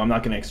going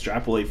to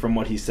extrapolate from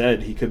what he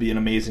said. He could be an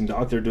amazing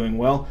doctor doing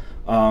well.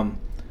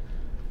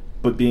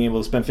 But being able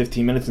to spend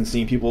 15 minutes and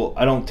seeing people,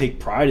 I don't take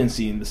pride in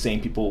seeing the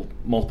same people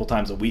multiple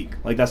times a week.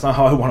 Like, that's not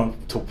how I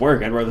want to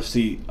work. I'd rather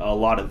see a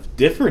lot of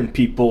different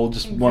people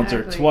just once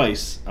or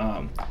twice.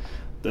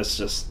 That's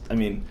just,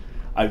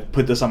 I've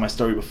put this on my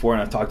story before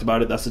and I've talked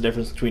about it. That's the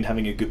difference between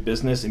having a good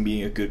business and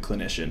being a good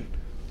clinician.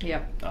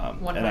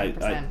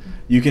 100%.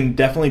 You can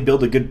definitely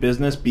build a good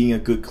business being a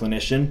good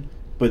clinician,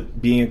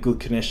 but being a good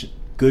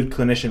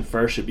clinician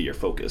first should be your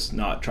focus,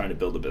 not trying to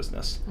build a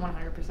business.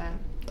 100%.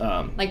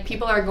 Like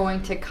people are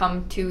going to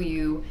come to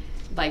you,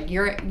 like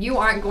you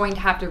aren't going to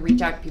have to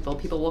reach out to people.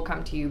 People will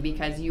come to you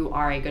because you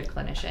are a good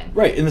clinician.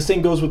 Right, and the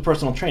same goes with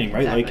personal training,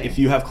 right? Like if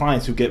you have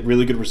clients who get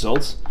really good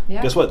results,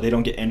 guess what? They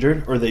don't get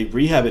injured or they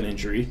rehab an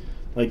injury.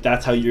 Like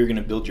that's how you're going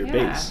to build your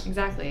base.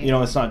 Exactly.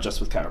 It's not just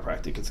with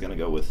chiropractic. It's going to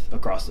go with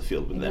across the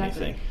field with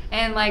anything.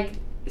 And like,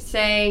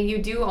 say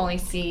you do only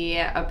see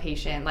a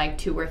patient like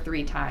 2 or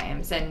 3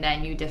 times and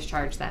then you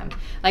discharge them.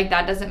 Like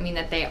that doesn't mean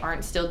that they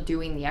aren't still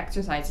doing the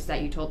exercises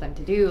that you told them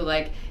to do.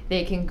 Like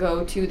they can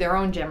go to their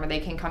own gym or they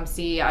can come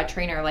see a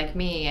trainer like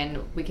me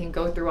and we can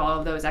go through all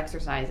of those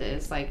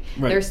exercises. Like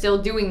they're still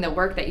doing the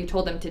work that you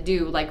told them to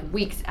do like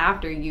weeks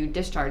after you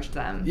discharged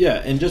them.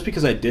 Yeah, and just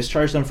because I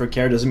discharge them for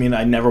care doesn't mean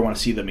I never want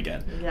to see them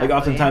again. Like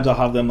oftentimes I'll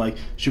have them like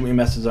shoot me a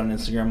message on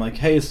Instagram like,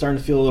 hey, it's starting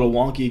to feel a little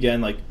wonky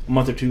again, like a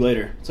month or 2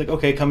 later. It's like,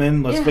 okay, come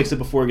in, let's fix it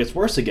before it gets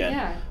worse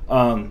again.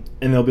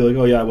 And they'll be like,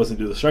 oh yeah, I wasn't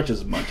doing the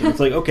stretches as much. And it's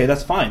like, okay,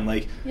 that's fine.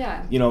 Like,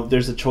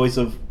 there's a choice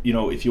of,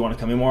 if you want to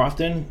come in more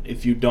often,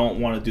 if you don't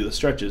want to do the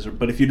stretches.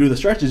 But if you do the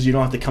stretches, you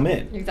don't have to come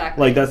in.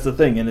 Exactly. Like, that's the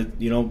thing.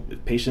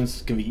 And,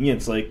 patients'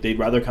 convenience, like, they'd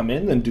rather come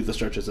in than do the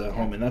stretches at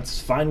home. And that's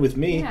fine with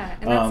me. Yeah,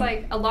 and that's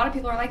like, a lot of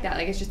people are like that.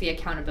 Like, it's just the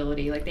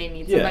accountability. Like, they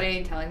need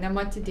somebody telling them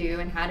what to do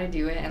and how to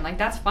do it. And, like,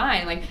 that's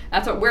fine. Like,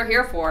 that's what we're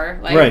here for.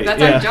 Like,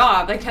 that's our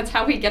job. Like, that's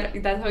how we get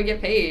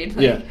paid.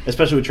 Like,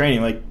 especially with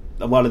training. Like,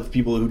 a lot of the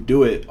people who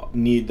do it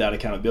need that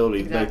accountability.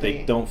 Exactly. Like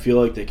they don't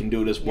feel like they can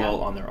do it as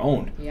well on their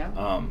own.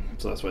 Yeah.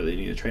 So that's why they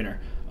need a trainer.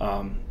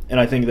 And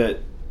I think that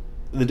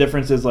the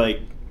difference is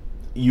like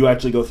you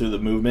actually go through the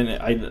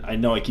movement. I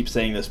know I keep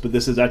saying this, but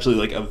this is actually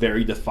like a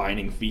very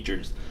defining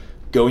features.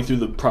 Going through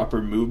the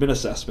proper movement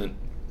assessment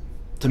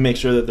to make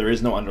sure that there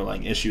is no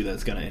underlying issue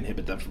that's going to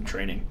inhibit them from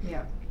training.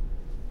 Yeah.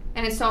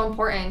 And it's so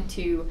important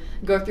to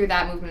go through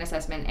that movement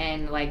assessment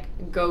and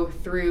like go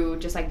through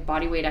just like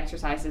body weight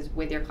exercises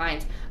with your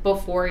clients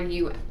before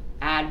you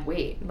add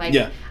weight. Like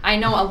I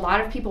know a lot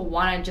of people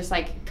want to just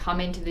like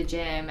come into the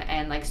gym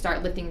and like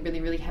start lifting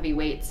really, really heavy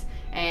weights,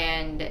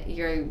 and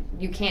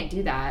you can't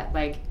do that.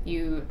 Like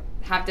you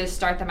have to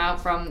start them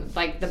out from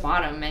like the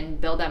bottom and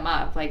build them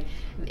up. Like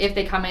if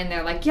they come in,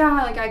 they're like,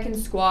 yeah, like I can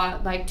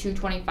squat like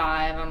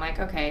 225. I'm like,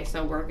 okay,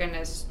 so we're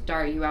gonna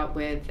start you out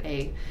with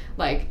a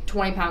like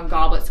 20-pound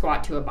goblet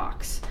squat to a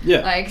box.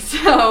 Yeah. Like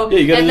so. Yeah,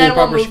 you gotta and do then the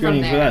proper we'll move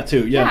screening from for there. that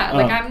too. Yeah.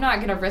 Like I'm not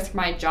gonna risk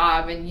my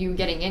job and you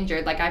getting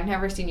injured. Like I've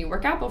never seen you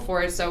work out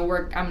before, so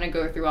I'm gonna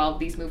go through all of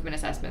these movement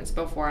assessments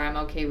before I'm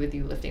okay with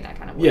you lifting that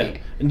kind of weight.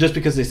 Yeah, and just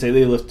because they say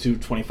they lift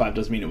 225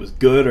 doesn't mean it was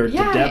good or to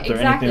depth or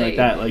anything like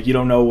that. Like you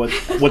don't know what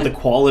the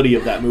quality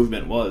of that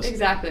movement was.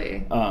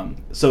 Exactly.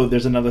 So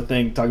there's another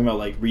thing talking about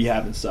like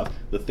rehab and stuff.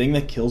 The thing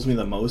that kills me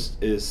the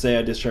most is, say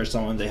I discharge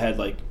someone, they had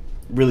like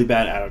really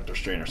bad adductor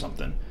strain or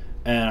something,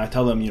 and I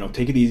tell them,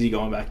 take it easy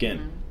going back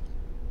in.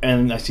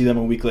 And I see them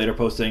a week later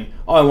posting,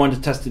 oh, I wanted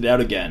to test it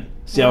out again,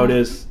 see how it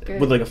is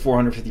with like a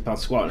 450-pound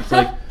squat. And it's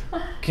like,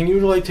 can you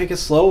like take it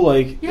slow?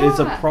 Like it's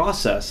a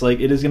process. Like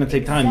it is going to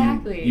take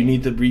time. You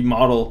need to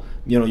remodel,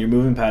 your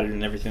movement pattern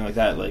and everything like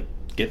that. Like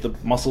get the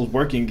muscles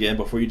working again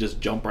before you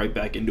just jump right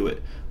back into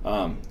it.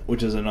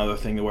 Which is another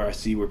thing where I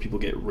see where people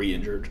get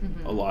re-injured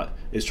a lot,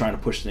 is trying to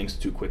push things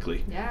too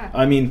quickly. Yeah.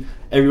 I mean,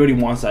 everybody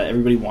wants that.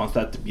 Everybody wants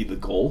that to be the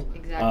goal.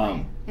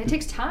 Exactly. It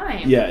takes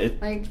time. Yeah,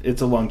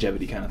 it's a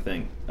longevity kind of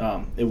thing.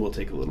 It will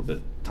take a little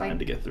bit time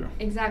to get through.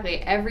 Exactly.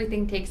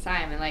 Everything takes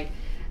time, and like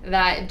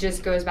that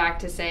just goes back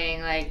to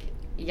saying like,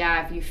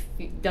 yeah, if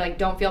you like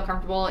don't feel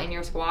comfortable in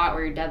your squat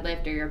or your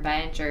deadlift or your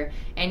bench or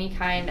any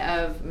kind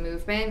of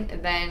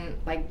movement, then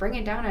like bring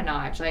it down a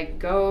notch. Like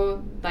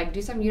go like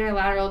do some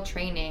unilateral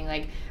training.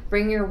 Like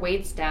bring your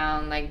weights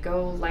down. Like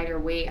go lighter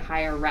weight,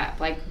 higher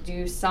rep. Like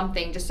do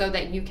something just so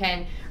that you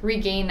can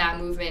regain that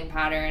movement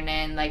pattern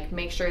and like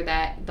make sure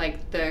that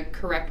like the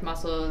correct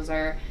muscles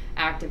are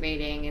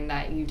activating and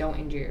that you don't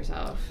injure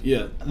yourself.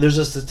 Yeah, there's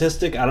a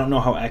statistic, I don't know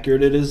how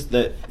accurate it is,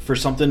 that for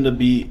something to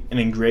be an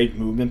ingrained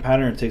movement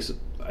pattern, it takes,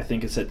 I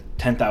think it said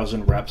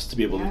 10,000 reps to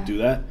be able to do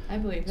that. I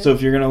believe it. So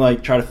if you're gonna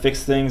like try to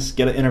fix things,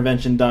 get an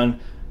intervention done,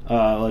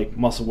 like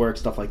muscle work,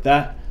 stuff like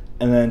that,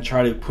 and then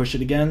try to push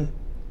it again,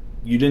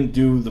 you didn't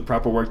do the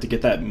proper work to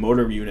get that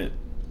motor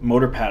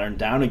pattern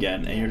down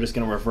again, and you're just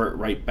gonna revert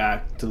right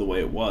back to the way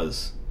it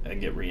was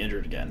and get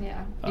re-injured again.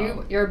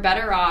 Yeah, you're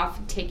better off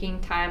taking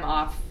time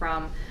off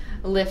from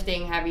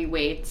lifting heavy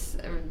weights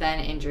than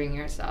injuring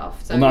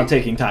yourself. So not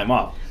taking time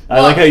off. I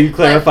like how you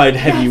clarified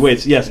heavy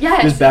weights. Yes,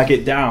 just back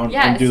it down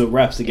and do the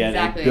reps again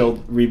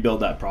and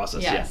rebuild that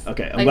process. Yes. Yeah.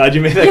 Okay, I'm glad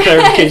you made that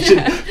clarification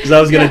because I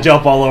was going to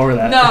jump all over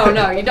that.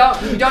 No, you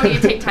don't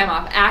need to take time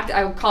off.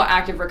 I would call it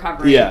active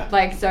recovery. Yeah.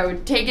 Like so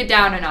take it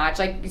down a notch.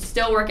 Like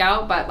still work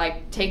out, but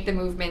like take the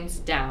movements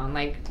down.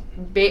 Like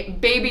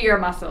baby your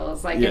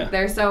muscles. Like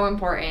they're so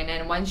important,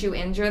 and once you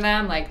injure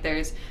them, like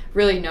there's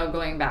really no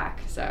going back.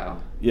 So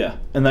yeah,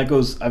 and that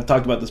goes, I've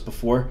talked about this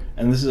before,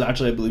 and this is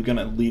actually, I believe, going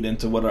to lead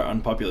into what our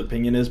unpopular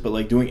opinion is, but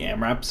like doing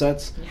AMRAP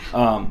sets,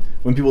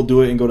 when people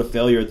do it and go to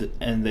failure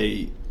and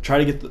they try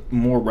to get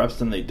more reps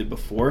than they did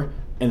before,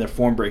 and their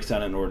form breaks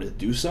down in order to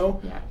do so,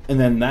 and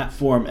then that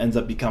form ends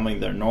up becoming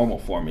their normal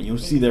form, and you'll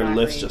see their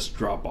lifts just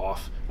drop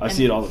off. I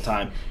see it all the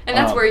time. And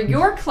that's where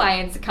your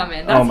clients come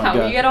in. That's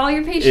how you get all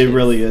your patients. It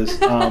really is.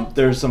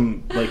 There's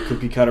some like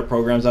cookie cutter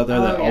programs out there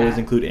that always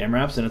include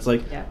AMRAPs, and it's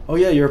like, oh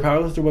yeah, you're a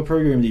powerlifter, what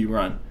program do you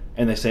run?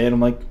 And they say it, I'm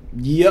like,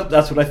 yep,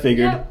 that's what I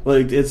figured. Yep.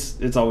 Like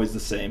it's always the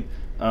same.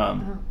 Oh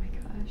my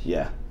gosh.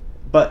 Yeah.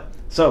 But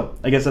so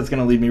I guess that's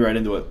going to lead me right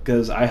into it,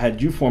 because I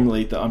had you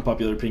formulate the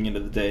unpopular opinion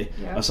of the day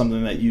of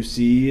something that you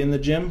see in the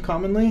gym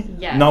commonly.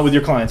 Yes. Not with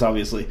your clients,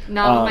 obviously.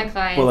 Not with my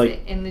clients, but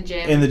like in the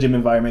gym. In the gym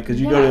environment,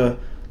 because you go to,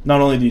 not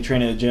only do you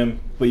train at a gym,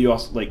 but you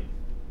also like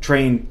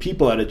train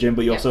people at a gym,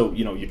 but you also,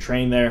 you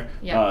train there,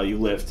 you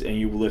lift, and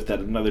you lift at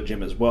another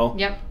gym as well.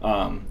 Yep.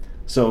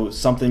 So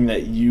something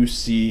that you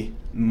see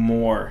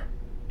more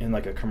in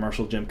like a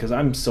commercial gym, because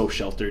I'm so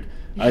sheltered.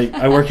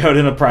 I work out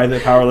in a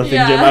private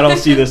powerlifting gym. I don't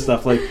see this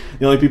stuff. Like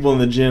the only people in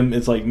the gym,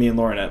 it's like me and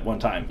Lauren at one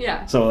time.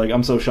 Yeah. So like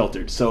I'm so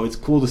sheltered. So it's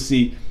cool to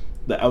see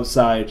the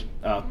outside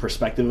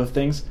perspective of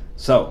things.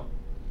 So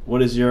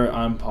what is your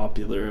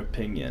unpopular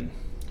opinion?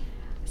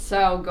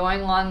 So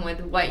going along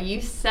with what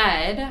you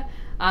said,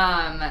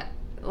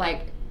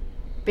 like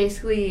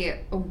basically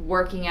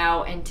working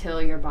out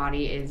until your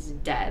body is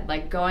dead.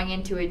 Like going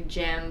into a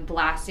gym,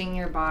 blasting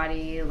your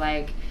body,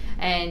 like,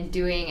 and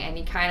doing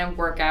any kind of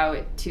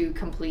workout to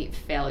complete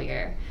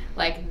failure.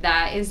 Like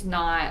that is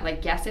not,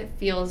 like, yes, it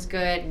feels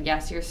good, and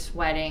yes, you're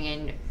sweating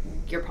and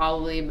you're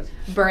probably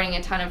burning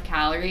a ton of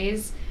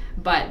calories,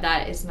 but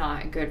that is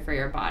not good for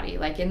your body.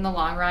 Like in the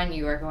long run,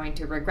 you are going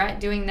to regret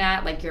doing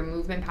that. Like your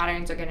movement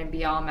patterns are going to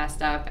be all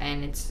messed up,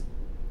 and it's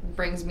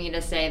brings me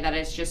to say that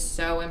it's just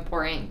so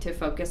important to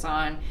focus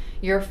on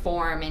your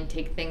form and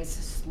take things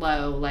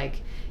slow.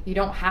 Like you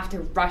don't have to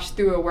rush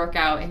through a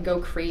workout and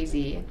go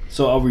crazy.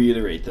 So I'll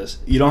reiterate this.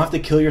 You don't have to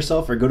kill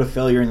yourself or go to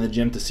failure in the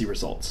gym to see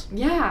results.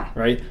 Yeah.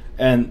 Right?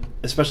 And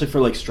especially for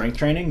like strength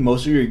training,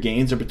 most of your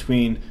gains are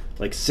between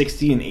like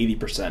 60 and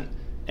 80%.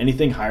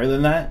 Anything higher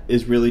than that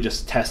is really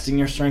just testing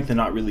your strength and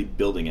not really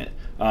building it.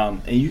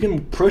 And you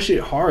can push it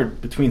hard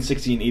between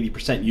 60 and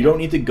 80%. You don't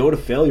need to go to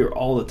failure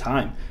all the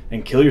time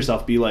and kill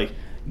yourself, be like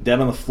dead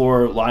on the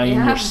floor, lying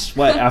in your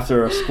sweat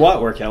after a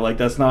squat workout. Like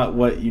that's not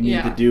what you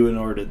need to do in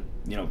order to,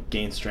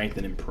 gain strength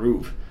and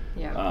improve.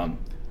 Yeah.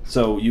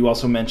 So you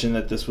also mentioned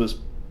that this was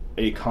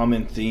a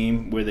common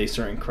theme with a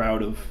certain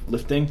crowd of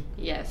lifting.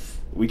 Yes.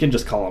 We can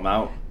just call them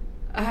out.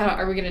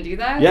 Are we gonna do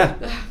that? Yeah,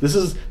 this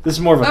is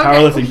more of a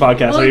powerlifting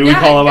podcast. Well, we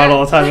call them out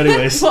all the time,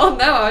 anyways. Well,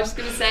 no, I was just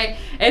gonna say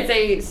it's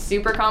a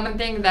super common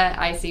thing that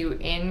I see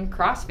in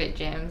CrossFit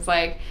gyms.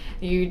 Like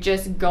you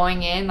just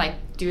going in, like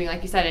doing,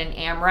 like you said, an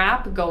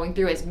AMRAP, going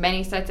through as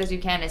many sets as you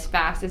can, as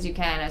fast as you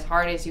can, as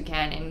hard as you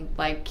can, and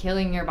like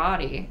killing your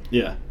body.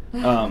 Yeah.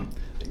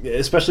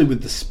 Especially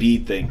with the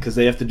speed thing, because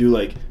they have to do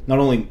like not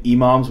only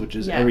EMOMs, which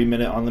is every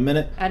minute on the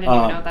minute. I didn't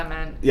even know what that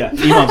meant. Yeah,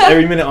 EMOMs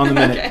every minute on the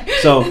minute.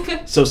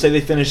 Okay. So say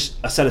they finish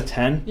a set of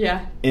 10.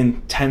 Yeah.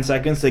 In 10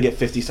 seconds, they get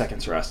 50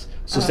 seconds rest.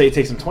 So say it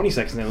takes them 20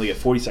 seconds, they only get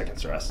 40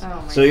 seconds rest.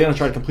 So you're gonna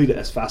try to complete it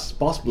as fast as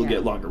possible to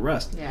get longer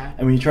rest. Yeah.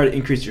 And when you try to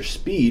increase your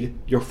speed,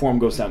 your form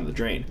goes down the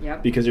drain.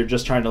 Yep. Because you're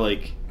just trying to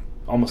like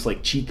almost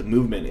like cheat the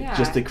movement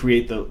just to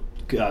create the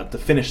to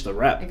finish the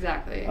rep.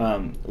 Exactly.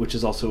 Which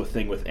is also a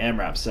thing with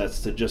AMRAP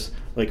sets, to just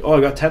like, I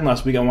got 10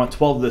 last week, I want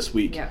 12 this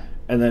week. Yeah.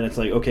 And then it's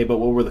like, okay, but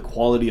what were the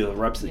quality of the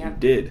reps that you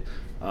did?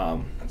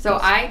 So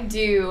I'm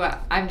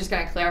just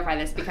going to clarify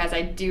this, because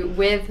I do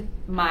with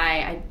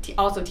I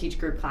also teach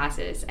group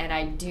classes, and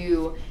I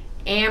do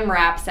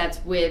AMRAP sets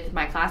with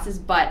my classes,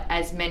 but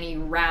as many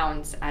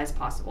rounds as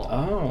possible.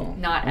 Oh.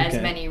 Not as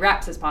many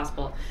reps as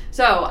possible.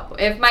 So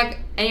if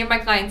any of my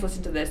clients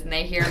listen to this and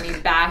they hear me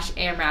bash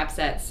AMRAP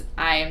sets,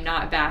 I am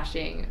not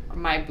bashing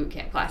my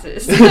bootcamp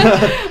classes.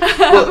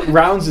 Well,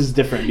 rounds is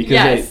different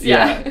because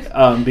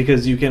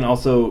because you can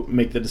also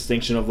make the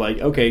distinction of like,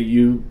 okay,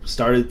 you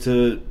started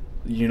to,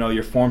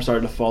 your form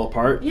started to fall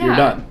apart, you're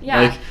done.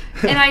 Yeah.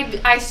 And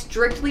I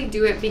strictly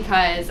do it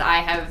because I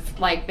have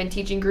like been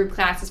teaching group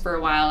classes for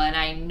a while, and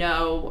I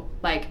know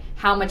like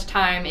how much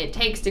time it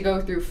takes to go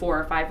through 4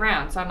 or 5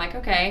 rounds. So I'm like,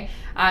 okay,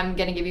 I'm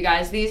going to give you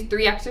guys these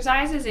 3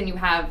 exercises and you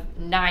have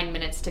 9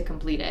 minutes to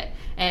complete it.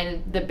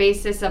 And the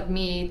basis of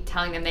me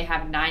telling them they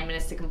have 9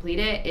 minutes to complete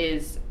it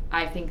is,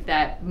 I think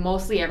that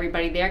mostly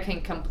everybody there can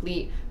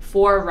complete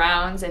 4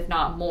 rounds, if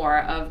not more,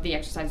 of the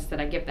exercises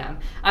that I give them.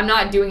 I'm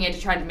not doing it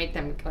to try to make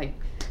them like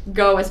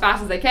go as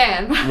fast as they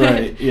can.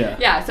 Right, yeah.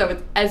 Yeah, so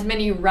it's as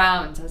many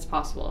rounds as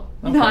possible,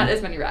 not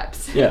as many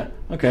reps. Yeah,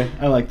 okay,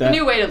 I like that. A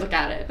new way to look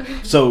at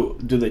it. So,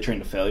 do they train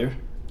to failure?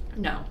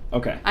 No.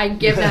 Okay. I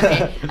give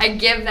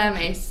them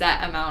a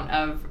set amount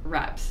of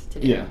reps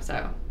to do. Yeah.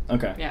 So.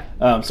 Okay.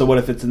 Yeah. So what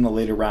if it's in the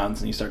later rounds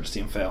and you start to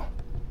see them fail?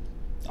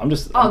 I'm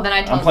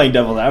playing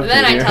devil's advocate.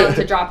 Then I here. tell them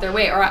to drop their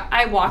weight, or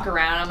I walk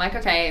around. I'm like,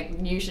 okay,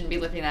 you shouldn't be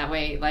lifting that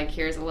weight. Like,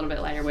 here's a little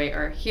bit lighter weight,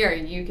 or here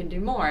you can do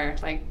more.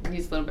 Like,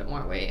 use a little bit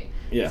more weight.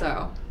 Yeah.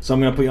 So I'm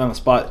gonna put you on the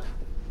spot,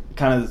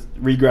 kind of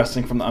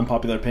regressing from the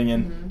unpopular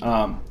opinion.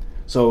 Mm-hmm.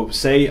 So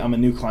say I'm a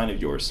new client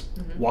of yours.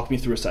 Mm-hmm. Walk me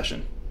through a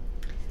session.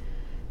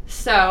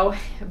 So,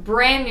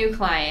 brand new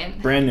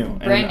client. Brand new.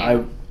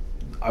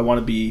 I want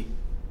to be,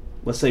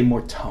 let's say,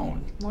 more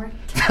toned. More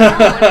toned.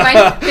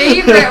 My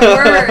favorite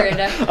word.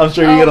 I'm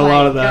sure you get a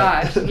lot of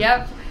that. Gosh.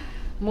 Yep.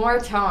 More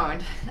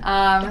toned.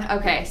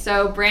 Okay,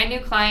 so brand new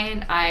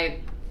client.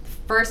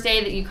 First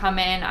day that you come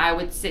in, I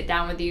would sit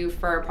down with you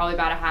for probably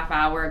about a half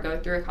hour, go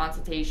through a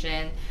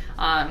consultation,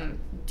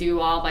 do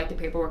all of, like the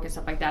paperwork and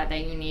stuff like that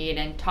you need,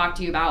 and talk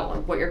to you about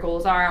like, what your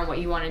goals are and what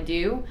you want to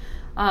do.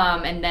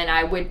 And then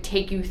I would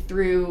take you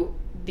through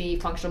the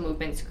functional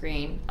movement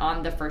screen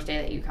on the first day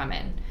that you come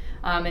in.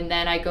 And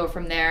then I go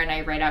from there and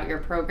I write out your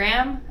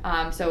program.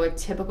 So a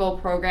typical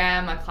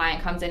program, a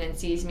client comes in and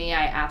sees me,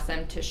 I ask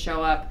them to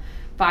show up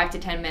 5 to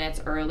 10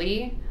 minutes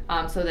early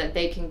so that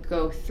they can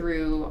go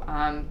through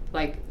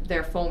like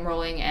their foam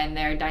rolling and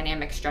their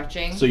dynamic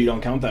stretching. So you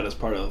don't count that as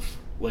part of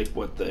like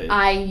what they...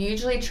 I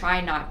usually try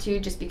not to,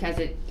 just because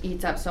it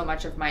eats up so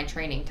much of my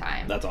training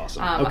time. That's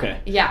awesome. Okay.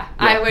 Yeah.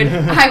 I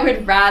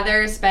would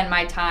rather spend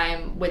my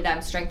time with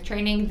them strength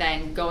training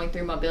than going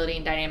through mobility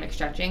and dynamic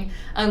stretching,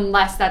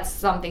 unless that's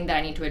something that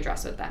I need to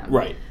address with them.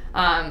 Right.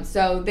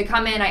 So they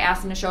come in, I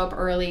ask them to show up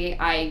early.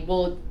 I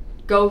will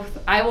go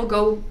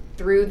through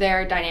through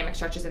their dynamic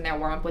stretches and their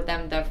warm-up with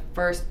them the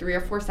first 3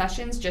 or 4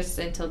 sessions, just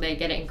until they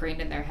get it ingrained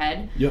in their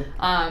head. Yep.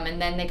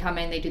 And then they come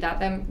in, they do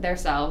that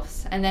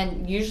themselves. And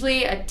then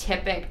usually a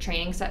typical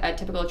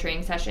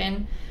training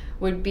session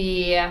would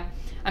be,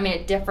 I mean,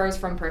 it differs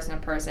from person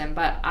to person,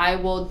 but I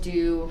will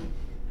do,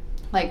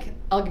 like,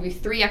 I'll give you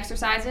 3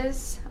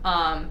 exercises,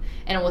 and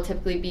it will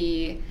typically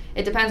be,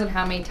 it depends on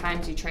how many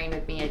times you train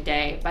with me a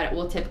day, but it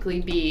will typically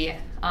be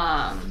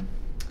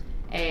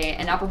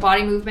an upper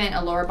body movement,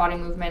 a lower body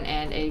movement,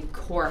 and a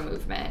core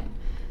movement.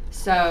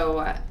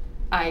 So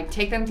I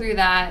take them through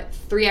that,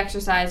 3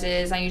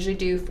 exercises. I usually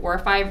do 4 or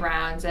 5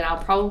 rounds, and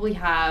I'll probably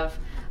have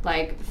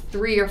like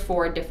 3 or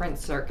 4 different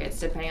circuits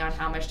depending on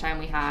how much time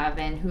we have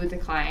and who the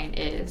client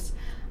is.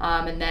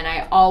 And then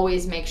I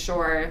always make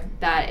sure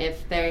that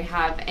if they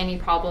have any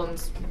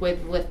problems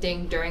with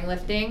lifting during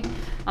lifting,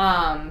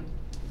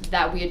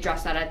 that we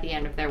address that at the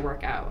end of their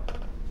workout.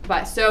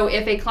 But so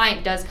if a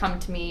client does come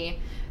to me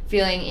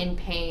feeling in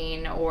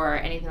pain or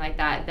anything like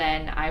that,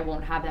 then I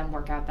won't have them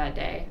work out that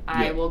day.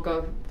 I will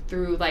go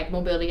through like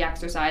mobility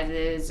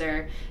exercises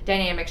or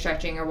dynamic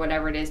stretching or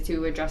whatever it is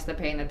to address the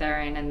pain that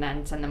they're in, and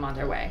then send them on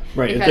their way.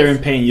 Right. Because if they're in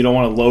pain, you don't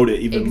want to load it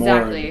even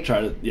more and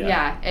try to,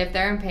 if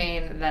they're in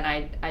pain, then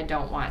I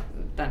don't want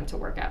them to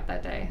work out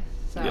that day.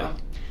 So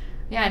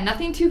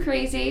nothing too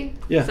crazy.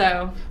 Yeah.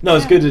 So no,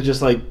 it's good to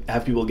just like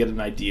have people get an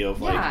idea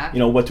of like, you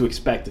know, what to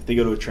expect if they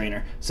go to a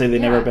trainer. Say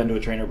they've never been to a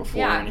trainer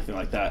before or anything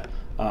like that.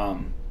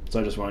 So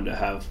I just wanted to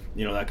have,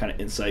 you know, that kind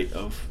of insight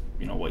of,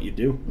 you know, what you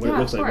do, what it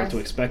looks like, what to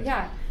expect.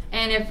 Yeah.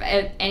 And if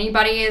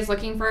anybody is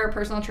looking for a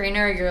personal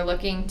trainer, or you're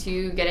looking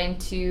to get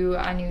into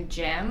a new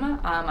gym,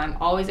 I'm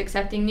always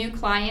accepting new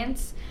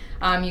clients.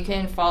 You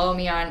can follow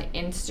me on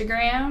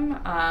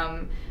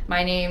Instagram.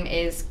 My name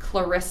is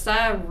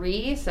Clarissa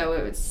Ree, so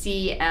it's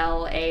Clarissa,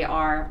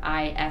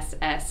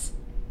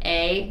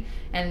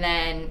 and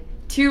then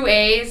 2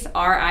 A's,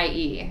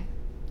 RIE.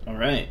 All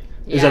right.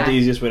 Is that the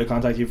easiest way to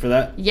contact you for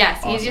that? Yes,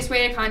 awesome. Easiest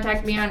way to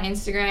contact me on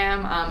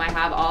Instagram. I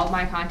have all of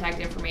my contact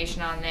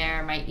information on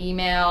there, my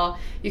email.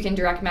 You can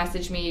direct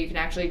message me. You can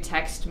actually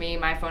text me.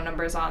 My phone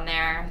number's on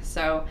there.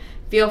 So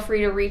feel free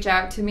to reach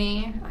out to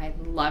me. I'd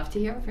love to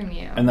hear from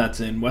you. And that's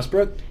in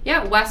Westbrook?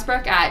 Yeah,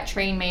 Westbrook at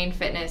Train Maine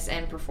Fitness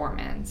and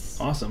Performance.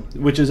 Awesome.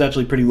 Which is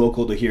actually pretty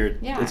local to here.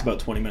 Yeah. It's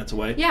about 20 minutes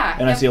away. Yeah.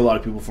 And I see a lot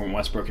of people from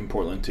Westbrook and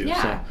Portland too.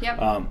 Yeah.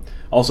 So,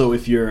 also,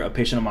 if you're a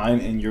patient of mine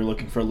and you're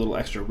looking for a little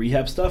extra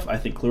rehab stuff, I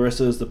think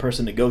Clarissa is the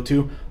person to go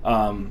to.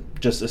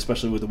 Just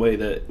especially with the way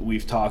that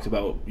we've talked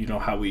about, you know,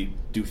 how we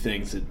do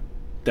things. It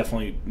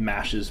definitely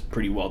mashes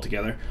pretty well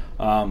together.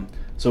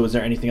 So is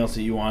there anything else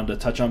that you wanted to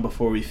touch on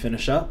before we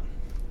finish up?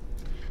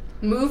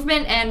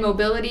 Movement and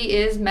mobility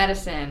is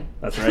medicine.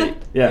 That's right.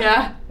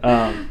 Yeah.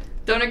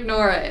 Don't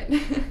ignore it.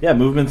 Yeah,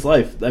 movement's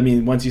life. I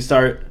mean, once you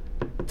start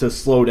to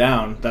slow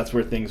down, that's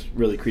where things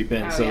really creep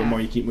in. The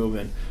more you keep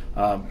moving,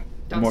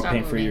 the more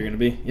pain-free you're going to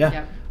be.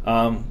 Yeah.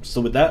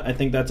 So with that, I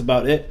think that's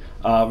about it.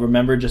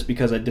 Remember, just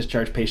because I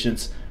discharge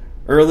patients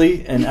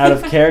early and out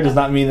of care does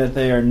not mean that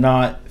they are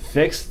not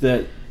fixed,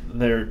 that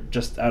they're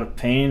just out of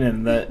pain,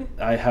 and that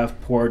I have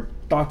poor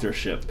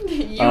doctorship.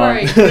 You are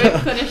a good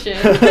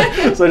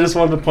clinician. So I just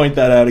wanted to point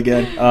that out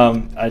again.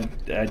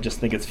 I just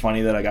think it's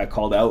funny that I got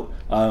called out.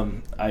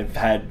 I've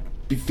had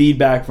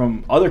feedback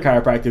from other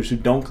chiropractors who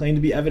don't claim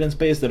to be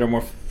evidence-based, that are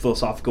more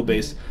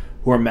philosophical-based,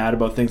 who are mad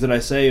about things that I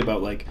say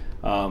about, like,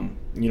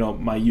 you know,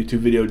 my YouTube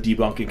video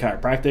debunking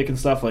chiropractic and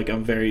stuff. Like,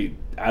 I'm very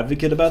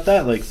advocate about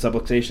that. Like,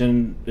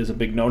 subluxation is a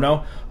big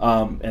no-no,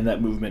 and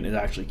that movement is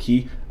actually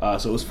key.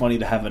 So it was funny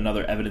to have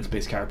another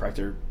evidence-based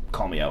chiropractor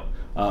call me out.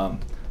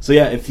 So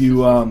yeah, if you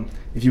want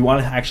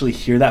to actually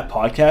hear that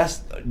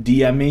podcast,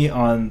 DM me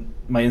on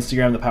my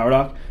Instagram, the Power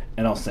Doc,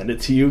 and I'll send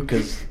it to you,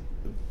 because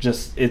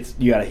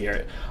you got to hear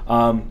it.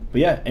 But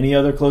yeah, any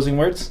other closing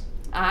words?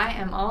 I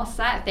am all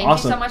set. Thank you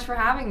so much for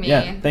having me.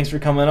 Yeah, thanks for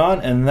coming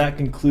on, and that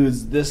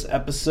concludes this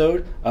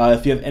episode.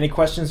 If you have any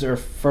questions or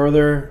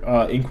further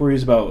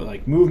inquiries about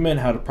like movement,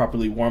 how to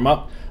properly warm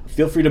up,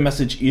 feel free to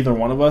message either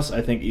one of us.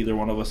 I think either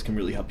one of us can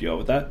really help you out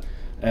with that.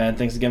 And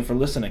thanks again for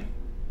listening.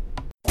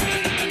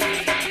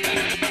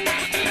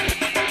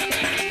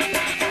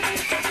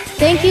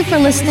 Thank you for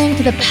listening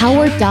to the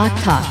Power Doc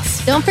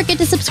Talks. Don't forget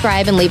to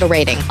subscribe and leave a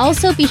rating.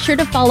 Also, be sure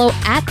to follow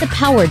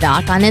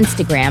 @thepowerdoc on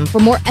Instagram for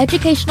more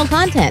educational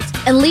content,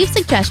 and leave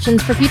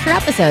suggestions for future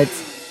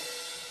episodes.